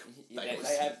sounds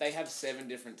difficult. They have 7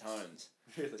 different tones.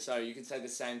 Really? So you could say the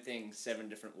same thing 7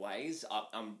 different ways.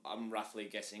 I'm roughly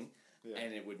guessing, Yeah.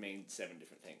 and it would mean 7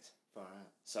 different things. Far out.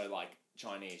 So like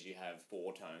Chinese, you have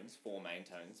 4 tones, 4 main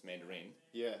tones, Mandarin,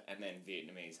 Yeah. and then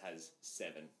Vietnamese has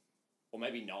 7, or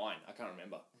maybe 9. I can't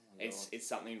remember. It's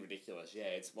something ridiculous. Yeah,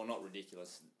 it's not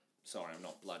ridiculous. Sorry, I'm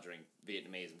not bludgering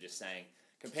Vietnamese. I'm just saying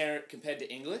compared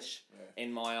to English,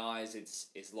 in my eyes, it's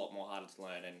a lot more harder to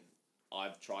learn. And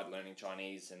I've tried learning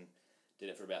Chinese and did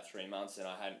it for about 3 months, and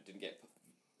I didn't get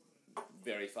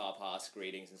very far past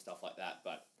greetings and stuff like that.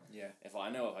 But if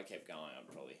I kept going, I'd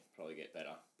probably get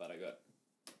better. But I got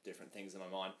different things in my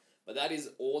mind. But that is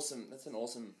awesome. That's an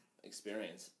awesome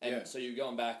experience. And so you're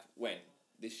going back when?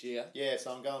 This year? Yeah,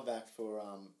 so I'm going back for,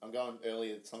 I'm going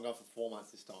earlier, so I'm going for 4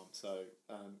 months this time. So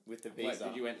with the visa...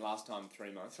 Wait, you went last time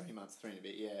 3 months? 3 months, 3 and a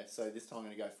bit, yeah. So this time I'm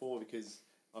going to go 4 because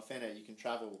I found out you can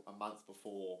travel a month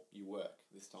before you work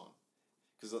this time.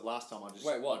 Because the last time I just...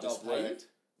 Wait, what? I just They'll pay you? worked.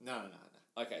 No.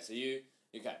 Okay, so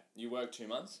you worked 2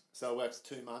 months? So I worked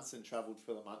 2 months and travelled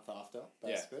for the month after,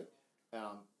 basically.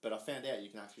 But I found out you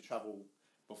can actually travel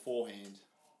beforehand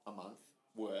a month,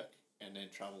 work, and then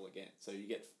travel again. So you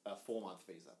get a 4-month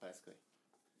visa, basically.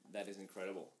 That is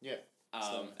incredible. Yeah.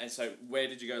 And so where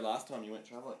did you go last time you went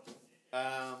travelling?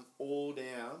 All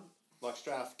down, like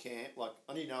straight after camp. Like,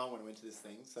 I knew no one when I went to this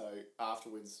thing, so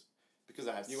afterwards, because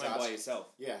I had You went by yourself?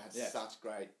 Yeah, I had such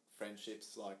great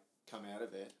friendships, like, come out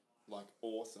of it. Like,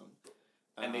 awesome.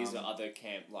 And these are other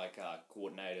camp, like,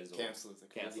 coordinators or... Counsellors,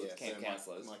 camp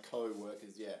counsellors. My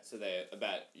co-workers, So they're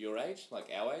about your age, like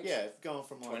our age? Yeah, going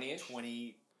from like 20-ish?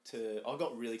 20 to... I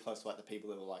got really close to like the people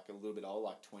that were like a little bit old,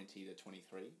 like 20 to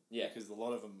 23. Yeah. Because a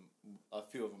lot of them, a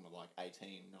few of them were like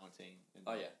 18, 19. And,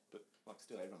 Oh, yeah. But like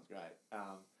still everyone's great.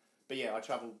 But yeah, I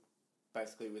travelled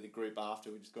basically with a group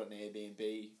after. We just got an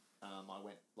Airbnb. I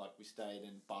went, like we stayed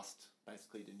and bussed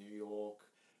basically to New York,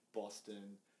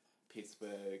 Boston,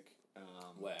 Pittsburgh,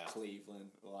 Wow. Cleveland,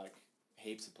 like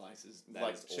heaps of places. That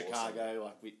like is awesome. Chicago,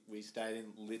 like we stayed in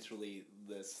literally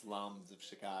the slums of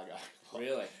Chicago. Like,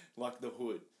 Really? Like the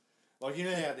hood. Like, you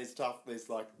know how there's stuff, there's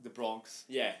like the Bronx,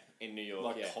 Yeah, in New York,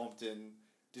 like Compton,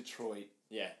 Detroit.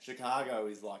 Yeah. Chicago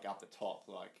is like up the top.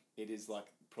 Like, it is like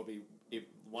probably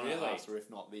one of the Really? hardest, or if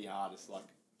not the hardest, like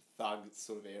thug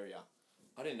sort of area.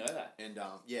 I didn't know that.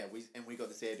 And we got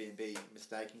this Airbnb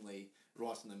mistakenly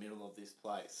right in the middle of this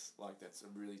place. Like, that's a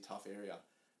really tough area.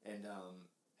 And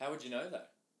How would you know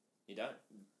that? You don't?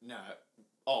 no,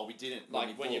 oh, we didn't.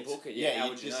 Like, when you booked. book it, how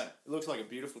would you know? It looks like a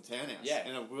beautiful townhouse. Yeah.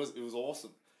 And it was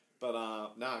awesome. But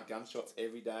gunshots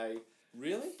every day.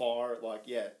 Really? Fire, like,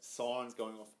 sirens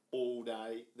going off all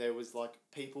day. There was like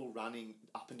people running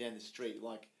up and down the street.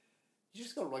 Like, you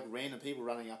just got like random people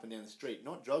running up and down the street,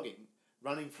 not jogging,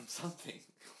 running from something.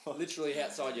 Literally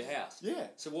outside your house? Yeah.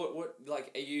 So what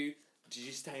like, did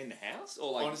you stay in the house?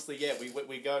 Or like... Honestly, yeah,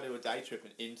 we go to a day trip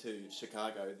into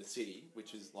Chicago, the city,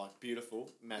 which is like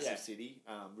beautiful, massive city,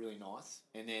 really nice.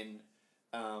 And then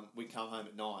we come home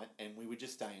at night and we would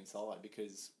just stay inside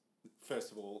because,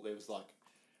 first of all, there was like,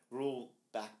 we're all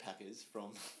backpackers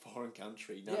from foreign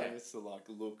country. None of us are like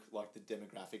look like the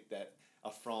demographic that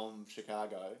are from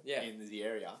Chicago in the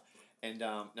area. And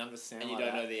none of us sound And you like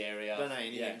don't that. know the area. Don't know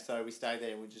anything. Yeah. So we stay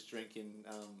there and we just drink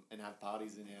and have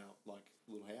parties in our like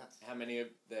little house. How many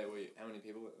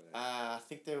people were there? I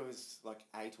think there was like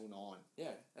 8 or 9. Yeah,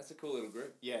 that's a cool little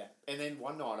group. Yeah, and then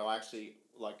one night I actually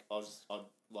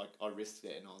I risked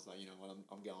it and I was like, you know what,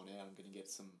 I'm going out. I'm gonna get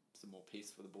some more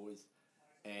piss for the boys,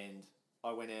 and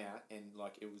I went out and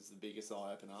like it was the biggest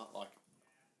eye opener. Like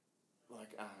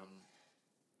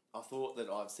I thought that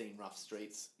I've seen rough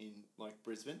streets in like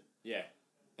Brisbane. Yeah.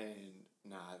 And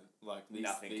like these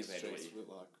streets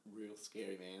were like real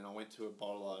scary, man. And I went to a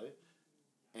bottle-o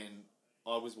and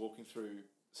I was walking through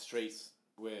streets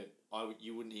where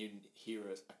you wouldn't even hear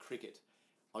a cricket.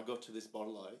 I got to this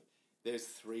bottle-o. There's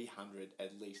 300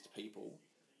 at least people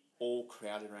all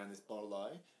crowded around this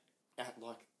bottle-o at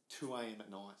like 2 a.m.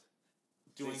 at night.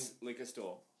 Doing This liquor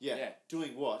store. yeah.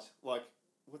 Doing what? Like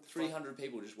what the 300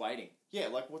 people just waiting. Yeah,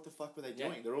 like what the fuck were they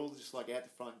doing? Yeah. They're all just like out the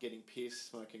front getting pissed,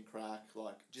 smoking crack,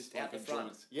 like Just out the smoking front?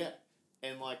 joints. Yeah,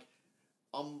 and like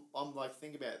I'm like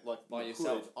think about like By the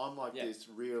yourself? hood, I'm like Yeah. this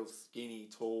real skinny,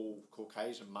 tall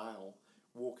Caucasian male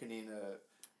walking in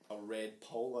a red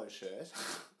polo shirt.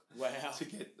 Wow. To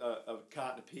get a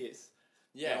carton of piss.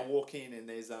 Yeah. And I walk in and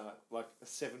there's like a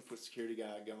 7-foot security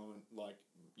guard going like,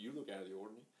 "You look out of the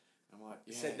ordinary." I'm like,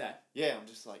 yeah. You said that? Yeah, I'm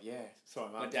just like, yeah. Sorry,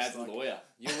 mate. My I'm dad's just a like, lawyer.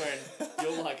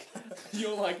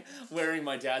 You're like wearing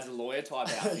my dad's a lawyer type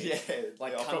outfit. yeah.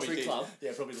 Like yeah, I country probably did. club.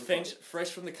 Yeah, probably looked like it. Fresh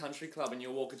from the country club, and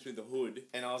you're walking through the hood.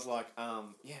 And I was like, yeah,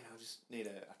 no, I just need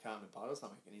a carton of butter or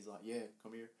something. And he's like, yeah,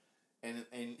 come here. And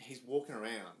he's walking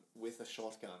around with a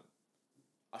shotgun.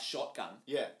 A shotgun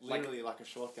Yeah, literally like a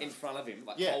shotgun. in front of him,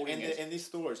 like Yeah, holding it. and this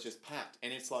store is just packed.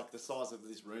 And it's like the size of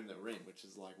this room that we're in, which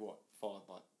is like, what, 5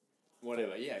 by...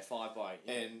 Whatever, yeah, 5 by.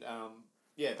 Yeah. And,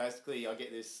 yeah, basically I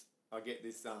get this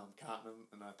carton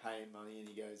and I pay him money and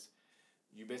he goes,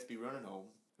 you best be running home.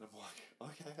 And I'm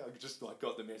like, okay. I just like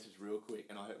got the message real quick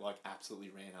and I like absolutely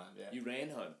ran home. Yeah. You ran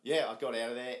home. Yeah, I got out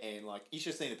of there and like you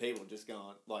should have seen the people just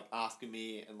going like asking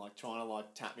me and like trying to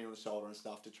like tap me on the shoulder and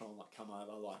stuff to try and like come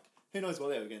over. Like who knows what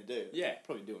they were going to do? Yeah.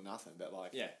 Probably doing nothing, but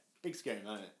like Yeah. big scary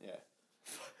moment. Yeah.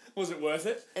 Was it worth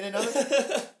it? And another,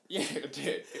 yeah,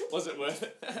 dude, Was it worth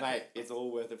it? mate, it's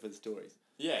all worth it for the stories.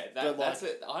 Yeah, But, that's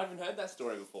it. I haven't heard that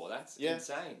story before. That's Yeah.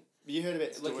 insane. You heard about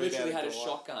the story Like literally about had a guy-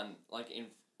 shotgun, like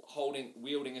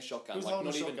wielding a shotgun. He was like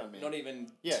holding not a even, shotgun, man. not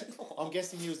even. Yeah, I'm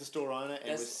guessing he was the store owner and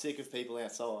That's- was sick of people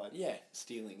outside. Yeah.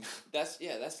 Stealing. That's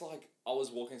like I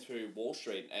was walking through Wall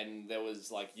Street and there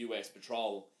was like US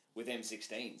patrol with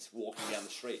M16s walking down the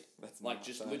street. That's like nuts,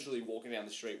 just eh? literally walking down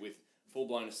the street with full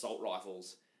blown assault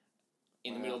rifles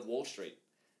in the Wow. middle of Wall Street.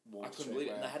 Wall I couldn't Street, believe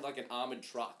it. wow. And they had like an armoured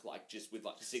truck, like just with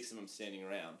like 6 of them standing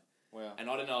around. Wow. And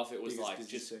I don't know if it was Biggest like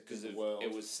business just sector because in the world.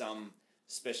 it was some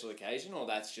special occasion or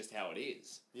that's just how it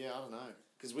is. Yeah, I don't know.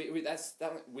 Because we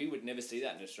would never see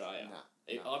that in Australia.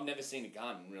 Nah. I've never seen a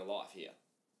gun in real life here.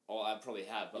 Or I probably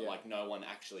have, but Yeah. like no one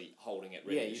actually holding it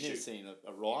ready Yeah, to you've shoot. never seen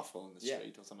a rifle in the Yeah.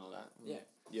 street or something like that. Yeah.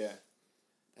 Yeah.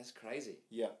 That's crazy.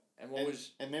 Yeah. And what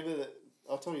was... And remember that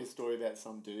I'll tell you a story about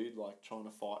some dude like trying to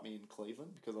fight me in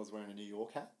Cleveland because I was wearing a New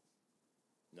York hat.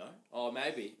 No? Oh,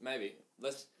 maybe.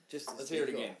 Let's Let's hear it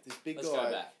again. This big Let's guy.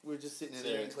 go back. We were just sitting So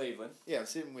there. you're in Cleveland. Yeah, I'm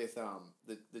sitting with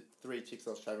the 3 chicks I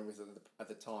was traveling with at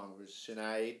the time. It was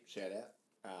Sinead, shout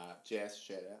out, Jess,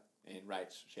 shout out, and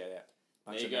Rach, shout out.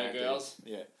 Bunch There you of go, mad girls. dudes.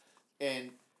 Yeah, and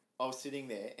I was sitting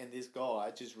there, and this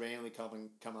guy just randomly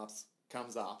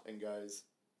comes up and goes,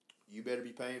 "You better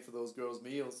be paying for those girls'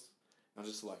 meals." And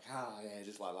I'm just like, yeah,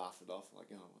 just like laughed it off, like,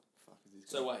 oh, what the fuck is this?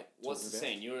 So guy wait, what's the talking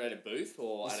about? scene? You were at a booth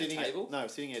or We're at a sitting table?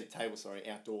 sitting at a table. Sorry,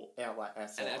 outside.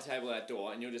 And at a table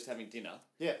outdoor, and you're just having dinner.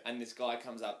 Yeah. And this guy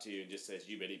comes up to you and just says,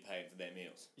 "You better be paying for their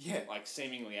meals." Yeah. Like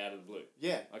seemingly out of the blue.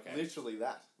 Yeah, Okay. literally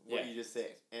that. What Yeah. you just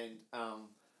said, and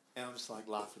I'm just like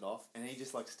laughing off, and he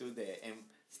just like stood there and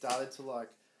started to like,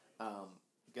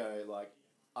 go like,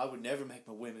 I would never make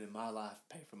my women in my life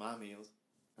pay for my meals.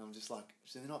 And I'm just like,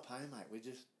 so they're not paying, mate. We're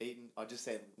just eating. I just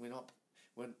said we're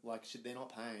like, they're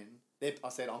not paying. I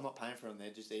said I'm not paying for them. They're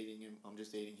just eating, and I'm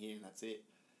just eating here, and that's it.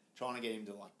 Trying to get him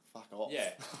to like fuck off. Yeah.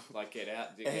 Like get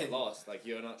out, get And- lost. Like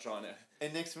you're not trying to.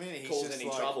 And next minute he's Cause just any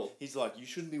like, trouble. he's like, you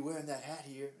shouldn't be wearing that hat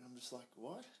here. And I'm just like,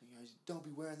 what? He goes, don't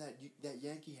be wearing that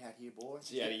Yankee hat here, boy.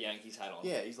 So you had a Yankees hat on.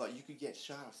 Yeah, he's like, you could get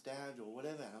shot or stabbed or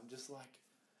whatever. And I'm just like,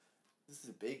 this is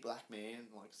a big black man,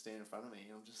 like, standing in front of me.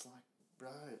 And I'm just like, bro,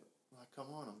 like, come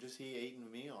on. I'm just here eating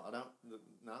a meal.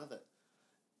 None of it.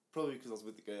 Probably because I was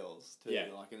with the girls, too. Yeah.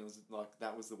 Like, and it was, like,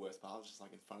 that was the worst part. I was just,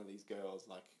 like, in front of these girls.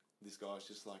 Like, this guy's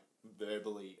just, like,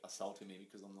 verbally assaulting me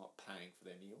because I'm not paying for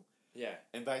their meal. Yeah.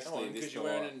 And basically, this because you're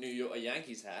guy... wearing a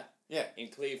Yankees hat. Yeah. In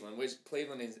Cleveland, which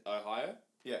Cleveland is Ohio.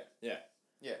 Yeah. Yeah.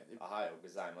 Yeah. Ohio,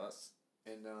 gozaimasu.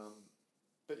 And,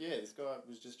 but yeah, this guy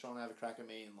was just trying to have a crack at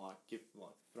me and, like,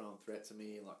 throwing threats at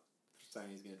me and, like, saying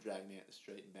he's going to drag me out the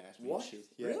street and bash me What? and shit.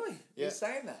 Yeah. Really? Yeah. You're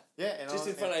saying that? Yeah, and Just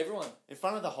in front of everyone. in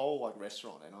front of the whole like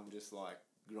restaurant, and I'm just like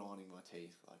grinding my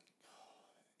teeth, like,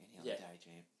 any other Yeah. day,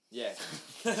 champ.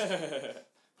 Yeah.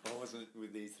 I wasn't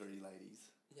with these 3 ladies.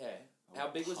 Yeah. How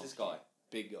big was this guy?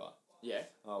 Big guy. Yeah.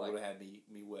 I Like- would have had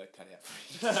me work cut out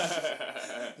for me.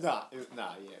 Yeah,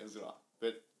 it was alright.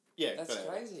 But yeah, That's but,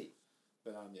 crazy.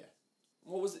 But yeah.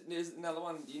 What was it? There's another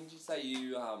one. Didn't you say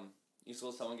you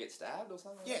saw someone get stabbed or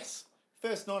something? Yes.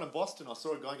 First night in Boston, I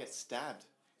saw a guy get stabbed.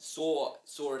 Saw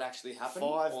it actually happen?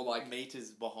 5 or like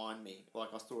meters behind me. Like,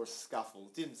 I saw a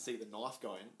scuffle. Didn't see the knife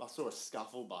going. I saw a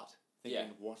scuffle butt. Thinking,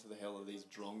 Yeah. what the hell are these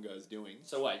drongos doing?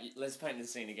 So wait, let's paint the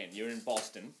scene again. You're in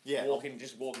Boston. Yeah.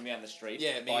 Just walking down the street.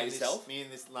 Yeah, by yourself. Me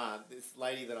and this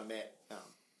lady that I met,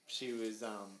 she was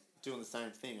doing the same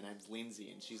thing. Her name's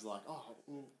Lindsay, and she's like, "Oh,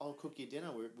 I'll cook you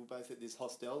dinner. We're both at this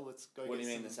hostel. Let's go." What do get you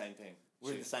mean some-" the same thing?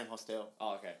 We're in the same hostel.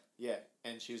 Oh, okay. Yeah,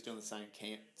 and she was doing the same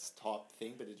camp type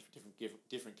thing, but a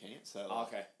different camp. So Oh,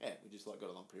 okay. yeah, we just like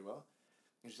got along pretty well.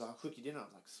 And she's like, "I'll cook you dinner." I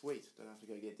was like, "Sweet, don't have to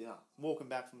go get dinner." I'm walking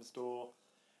back from the store.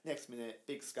 Next minute,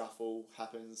 big scuffle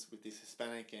happens with this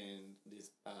Hispanic and this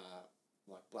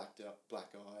like black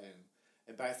eye,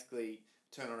 and basically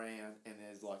turn around and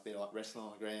there's like they're like wrestling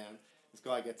on the ground. This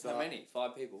guy gets up. How many?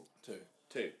 5 people? 2.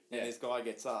 Two. And this guy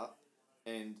gets up,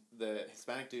 and the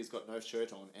Hispanic dude's got no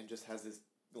shirt on and just has this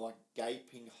like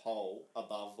gaping hole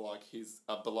above like his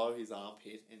below his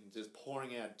armpit and just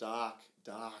pouring out dark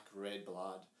red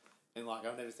blood, and like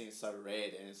I've never seen it so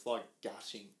red, and it's like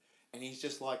gushing, and he's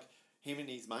just like him and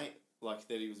his mate like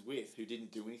that he was with who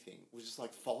didn't do anything was just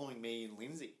like following me and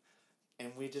Lindsay.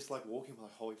 And we're just like walking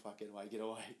like, holy fuck, get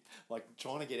away. Like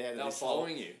trying to get out of They were this hole.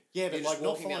 following you? Yeah, but You're like just not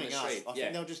walking down following the us. street. I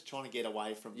think they were just trying to get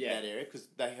away from that area because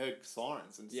they heard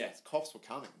sirens and cops were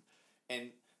coming. And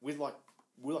we're like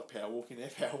power walking, they're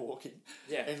power walking.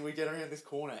 Yeah. And we get around this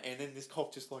corner and then this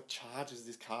cop just like charges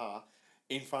this car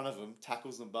in front of them,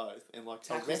 tackles them both, and like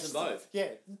Tackles arrests them both? Yeah,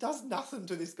 does nothing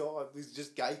to this guy. He's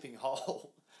just gaping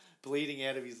hole. Bleeding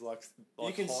out of his like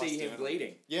You can high see him sternum.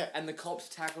 bleeding. Yeah. And the cops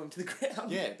tackle him to the ground.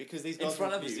 Yeah, because these In guys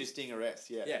front were of you. resisting arrest.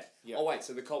 Yeah. Yeah. Oh, wait,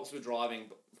 so the cops were driving,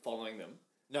 following them,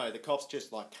 No, the cops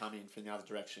just like come in from the other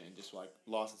direction and just like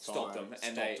license stopped them,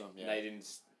 and they yeah. they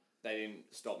didn't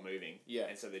stop moving. Yeah.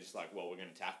 And so they're just like, well, we're going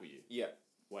to tackle you. Yeah,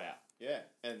 Wow. yeah,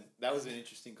 and that was an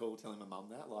interesting call telling my mum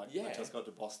that. Like, Yeah. I just got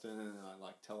to Boston and I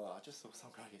like tell her I just saw some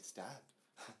guy get stabbed.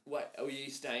 Wait, are you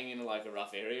staying in like a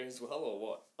rough area as well, or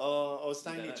what? Oh, I was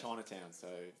staying near Dunno. Chinatown, so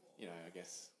you know, I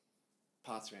guess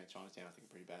parts around Chinatown I think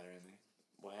are pretty bad around there.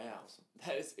 Wow.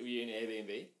 That is, were you in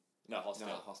Airbnb? No, hostel.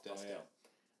 No, hostel, yeah.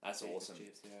 That's Yeah, awesome.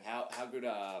 chips, yeah. How good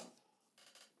are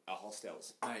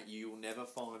hostels? Mate, you will never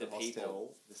find The a hostel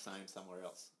people. the same somewhere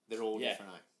else. They're all Yeah.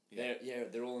 different. Eh? Yeah.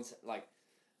 They're all in, like,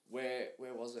 where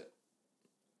was it?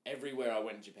 Everywhere I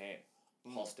went in Japan,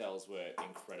 hostels were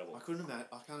incredible. I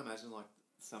can't imagine like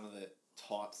some of the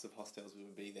types of hostels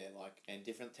would be there, like, and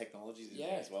different technologies in there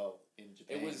Yeah. as well in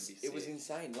Japan. It was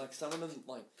insane. Like some of them,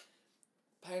 like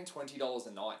paying $20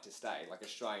 a night to stay, like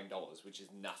Australian dollars, which is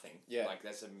nothing. Yeah. Like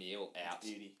that's a meal out.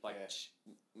 Beauty, Like yeah.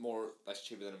 that's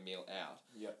cheaper than a meal out.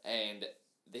 Yep. And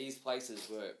these places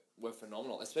were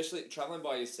phenomenal, especially traveling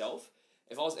by yourself.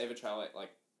 If I was ever traveling,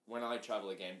 like when I travel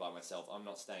again by myself, I'm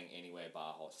not staying anywhere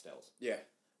bar hostels. Yeah.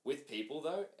 With people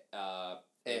though,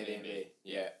 Airbnb.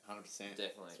 Yeah. 100%.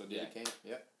 Definitely, So yeah. you can.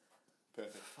 Yeah.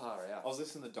 Perfect. Far out. I was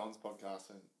listening to Don's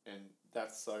podcast and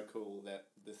that's so cool that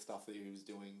the stuff that he was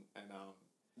doing and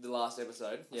The last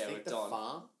episode, I think with the Don.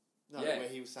 farm. No, Yeah. where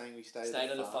he was saying we stayed Stayed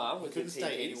at at a farm We with couldn't the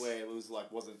stay teepees. anywhere. It was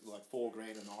like wasn't like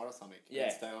 $4,000 a night or something. Yeah.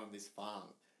 And stay on this farm.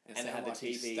 And it sounded had the like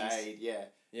he teepees. stayed,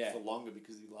 Yeah. for longer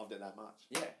because he loved it that much.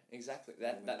 Yeah, exactly.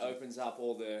 That opens up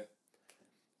all the.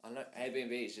 I don't know.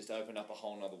 Airbnb has just opened up a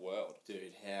whole nother world.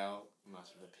 Dude, how much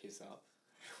of a piss up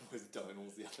was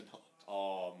Donald's the other night?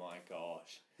 Oh my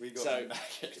gosh. We got So,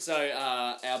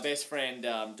 back. our best friend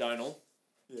Donald,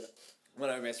 Yeah. one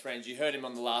of our best friends, you heard him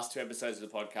on the last 2 episodes of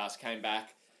the podcast. Came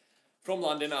back from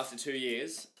London after 2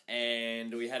 years,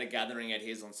 and we had a gathering at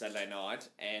his on Saturday night,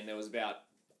 and there was about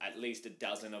at least a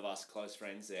dozen of us close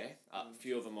friends there. A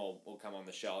few of them will come on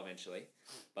the show eventually,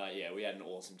 but yeah, we had an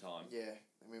awesome time. Yeah.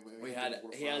 I mean, We had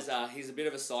he's a bit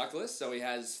of a cyclist, so he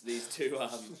has these two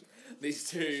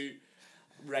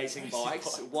racing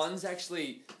bikes. One's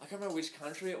actually I can't remember which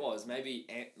country it was. Maybe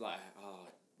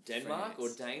Denmark France. or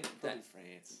Probably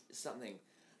France. something.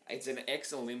 It's an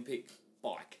ex-Olympic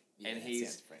bike, Yeah, and that he's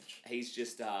sounds French. he's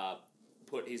just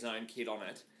put his own kit on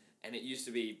it, and it used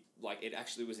to be like it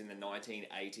actually was in the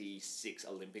 1986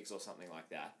 Olympics or something like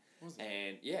that. Was it?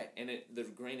 And yeah, and the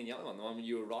green and yellow one, the one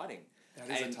you were riding. That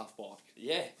is And- a tough bike.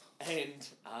 Yeah, and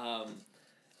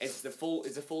it's a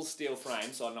full steel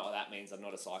frame, so I don't know what that means. I'm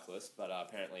not a cyclist, but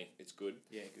apparently it's good.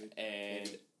 Yeah, good. And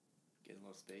Get a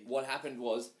lot of speed. what happened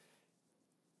was,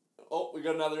 we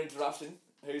got another interruption.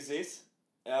 Who's this?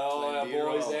 Oh, our Glenn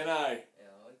boy B-roll. Zeno.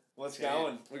 What's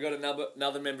going? We got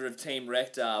another member of Team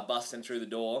Wrecked busting through the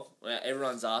door.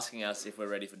 Everyone's asking us if we're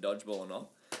ready for dodgeball or not.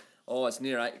 Oh, it's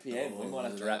near 8 p.m. We might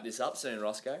have to wrap this up soon,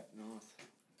 Roscoe.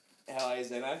 Nice. How are you,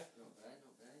 Zeno? Not bad.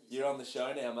 You're on the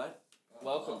show now, mate. Oh,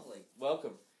 Welcome. lovely.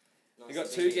 Welcome. Nice We got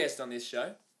to 2 be here. guests on this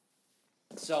show.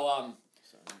 So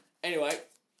anyway,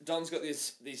 Don's got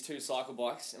these 2 cycle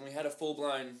bikes, and we had a full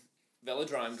blown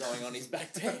velodrome going on his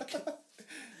back deck,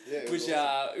 Yeah, it was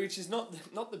awesome. which is not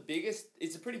the biggest.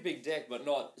 It's a pretty big deck, but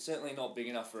certainly not big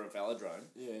enough for a velodrome.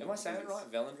 Yeah, Am I saying it is.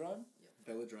 right? Velodrome.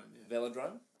 Velodrome, yeah.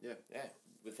 Velodrome. Yeah. Yeah.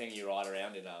 The thing you ride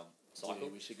around in cycle. Yeah,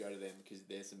 we should go to them because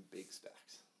there's some big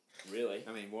stacks. Really?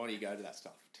 I mean, why do you go to that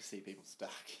stuff? To see people stack.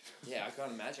 Yeah, I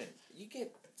can't imagine. You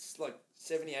get like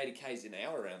 70, 80 k's an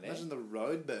hour around there. Imagine the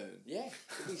road burn. Yeah,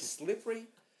 it'd be slippery.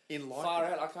 In light. Far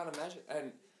out, I can't imagine.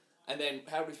 And then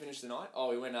how did we finish the night? Oh,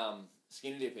 we went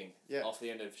skinny dipping Yeah. off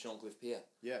the end of Shorncliffe Pier.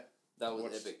 Yeah. That was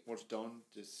watch, epic. Watch Don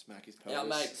just smack his pelvis. Yeah,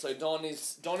 mate. So Don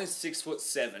is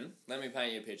 6'7". Let me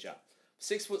paint you a picture.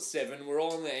 6'7". We're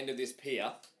all on the end of this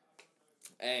pier,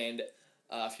 and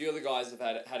a few of the guys have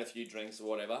had a few drinks or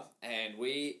whatever, and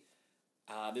we.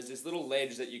 There's this little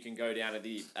ledge that you can go down at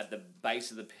the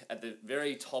base of at the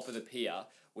very top of the pier,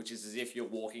 which is as if you're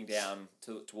walking down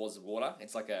towards the water.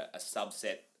 It's like a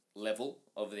subset level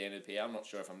of the end of the pier. I'm not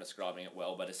sure if I'm describing it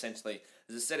well, but essentially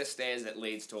there's a set of stairs that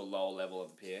leads to a lower level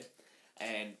of the pier,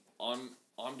 and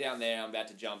I'm down there. I'm about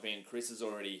to jump in. Chris has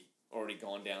already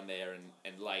gone down there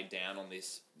and laid down on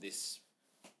this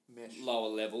Mesh. lower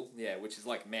level, which is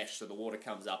like mesh, so the water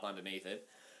comes up underneath it.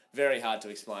 Very hard to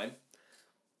explain.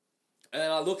 And then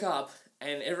I look up,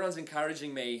 and everyone's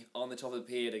encouraging me on the top of the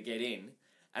pier to get in,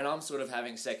 and I'm sort of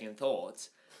having second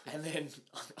thoughts. And then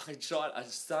I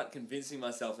start convincing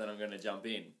myself that I'm going to jump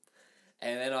in.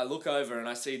 And then I look over, and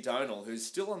I see Donal, who's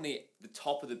still on the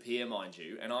top of the pier, mind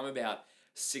you, and I'm about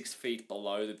 6 feet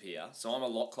below the pier, so I'm a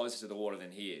lot closer to the water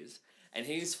than he is. And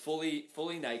he's fully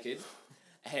naked,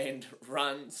 and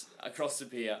runs across the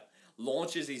pier,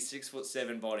 launches his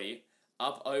 6'7" body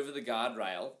up over the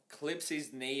guardrail, clips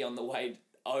his knee on the way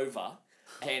over,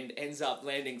 and ends up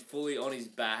landing fully on his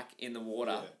back in the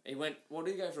water. Yeah. He went, what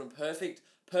did he go from perfect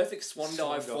swan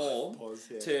dive form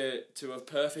to a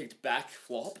perfect back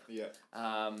flop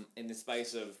in the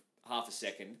space of half a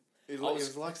second. It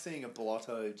was like seeing a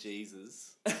blotto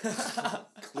Jesus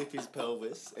clip his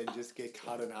pelvis and just get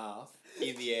cut in half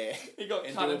in the air. He got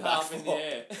cut in half in the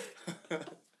air.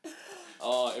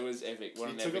 Oh, it was epic. What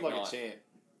an epic night. He took it like a champ.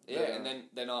 Yeah, and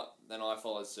then I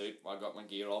followed suit. I got my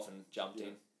gear off and jumped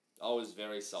in. I was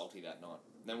very salty that night.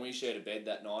 Then we shared a bed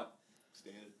that night.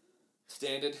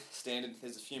 Standard.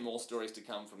 There's a few more stories to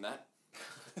come from that.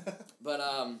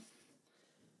 But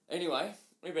anyway,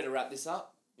 we better wrap this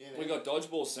up. Yeah, we got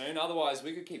dodgeball soon. Otherwise,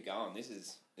 we could keep going. This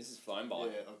is flown by.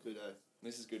 Yeah, I could.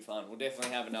 This is good fun. We'll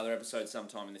definitely have another episode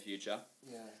sometime in the future.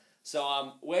 Yeah.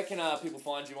 So where can people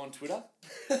find you on Twitter?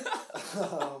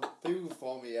 People can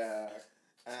find me at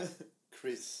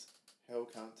Chris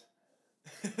Hellcunt.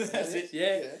 That's it.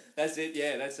 Yeah. That's it.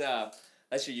 Yeah.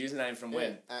 That's your username from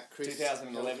when? At Chris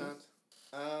 2011.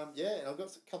 Yeah, and I've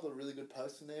got a couple of really good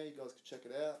posts in there. You guys can check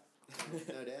it out.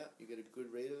 No doubt, you get a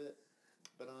good read of it.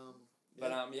 But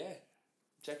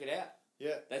check it out.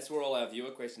 Yeah, that's where all our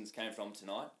viewer questions came from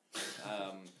tonight.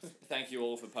 Thank you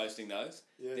all for posting those.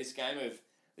 Yeah. This game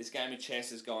of chess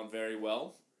has gone very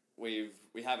well. We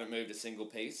haven't moved a single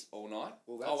piece all night.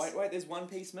 Well, wait, there's one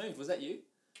piece moved. Was that you?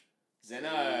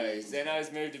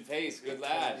 Zeno's moved a piece. Good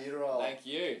lad. Thank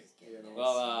you. Yeah, nice.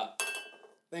 Well,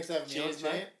 thanks for having me on,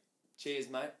 mate. Cheers,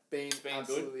 mate. Been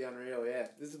absolutely good. Unreal, yeah.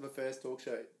 This is my first talk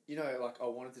show. You know, I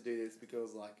wanted to do this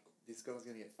because, this guy's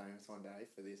going to get famous one day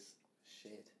for this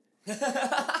shit. And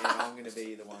I'm going to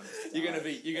be the one. You're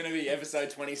going to be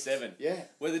episode 27. Yeah.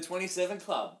 We're the 27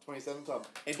 Club. 27 Club.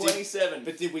 And 27.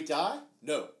 But did we die?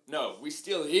 No. No, we're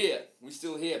still here.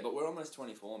 But we're almost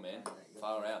 24, man.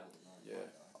 Far out. Yeah.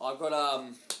 I've got,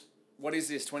 what is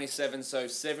this, 27, so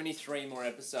 73 more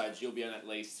episodes. You'll be on at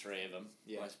least 3 of them.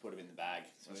 Yeah. Let's put them in the bag.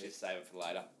 So let's just save it for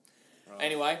later. Right.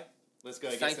 Anyway. Let's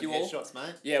go get some headshots,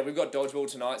 mate. Yeah, we've got dodgeball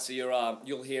tonight, so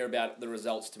you'll hear about the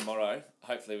results tomorrow.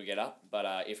 Hopefully we get up,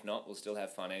 but if not, we'll still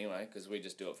have fun anyway, because we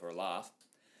just do it for a laugh.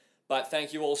 But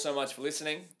thank you all so much for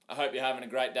listening. I hope you're having a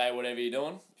great day, whatever you're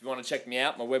doing. If you want to check me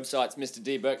out, my website's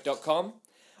mrdburke.com.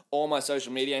 All my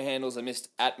social media handles are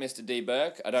at Mr. D.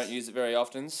 Burke. I don't use it very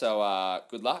often, so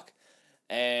good luck.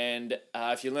 And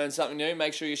if you learn something new,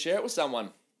 make sure you share it with someone.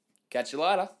 Catch you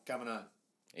later. Coming home.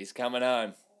 He's coming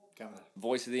home. Coming home.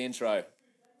 Voice of the intro.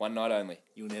 One night only.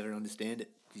 You'll never understand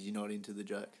it because you're not into the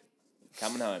joke.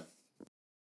 Coming home.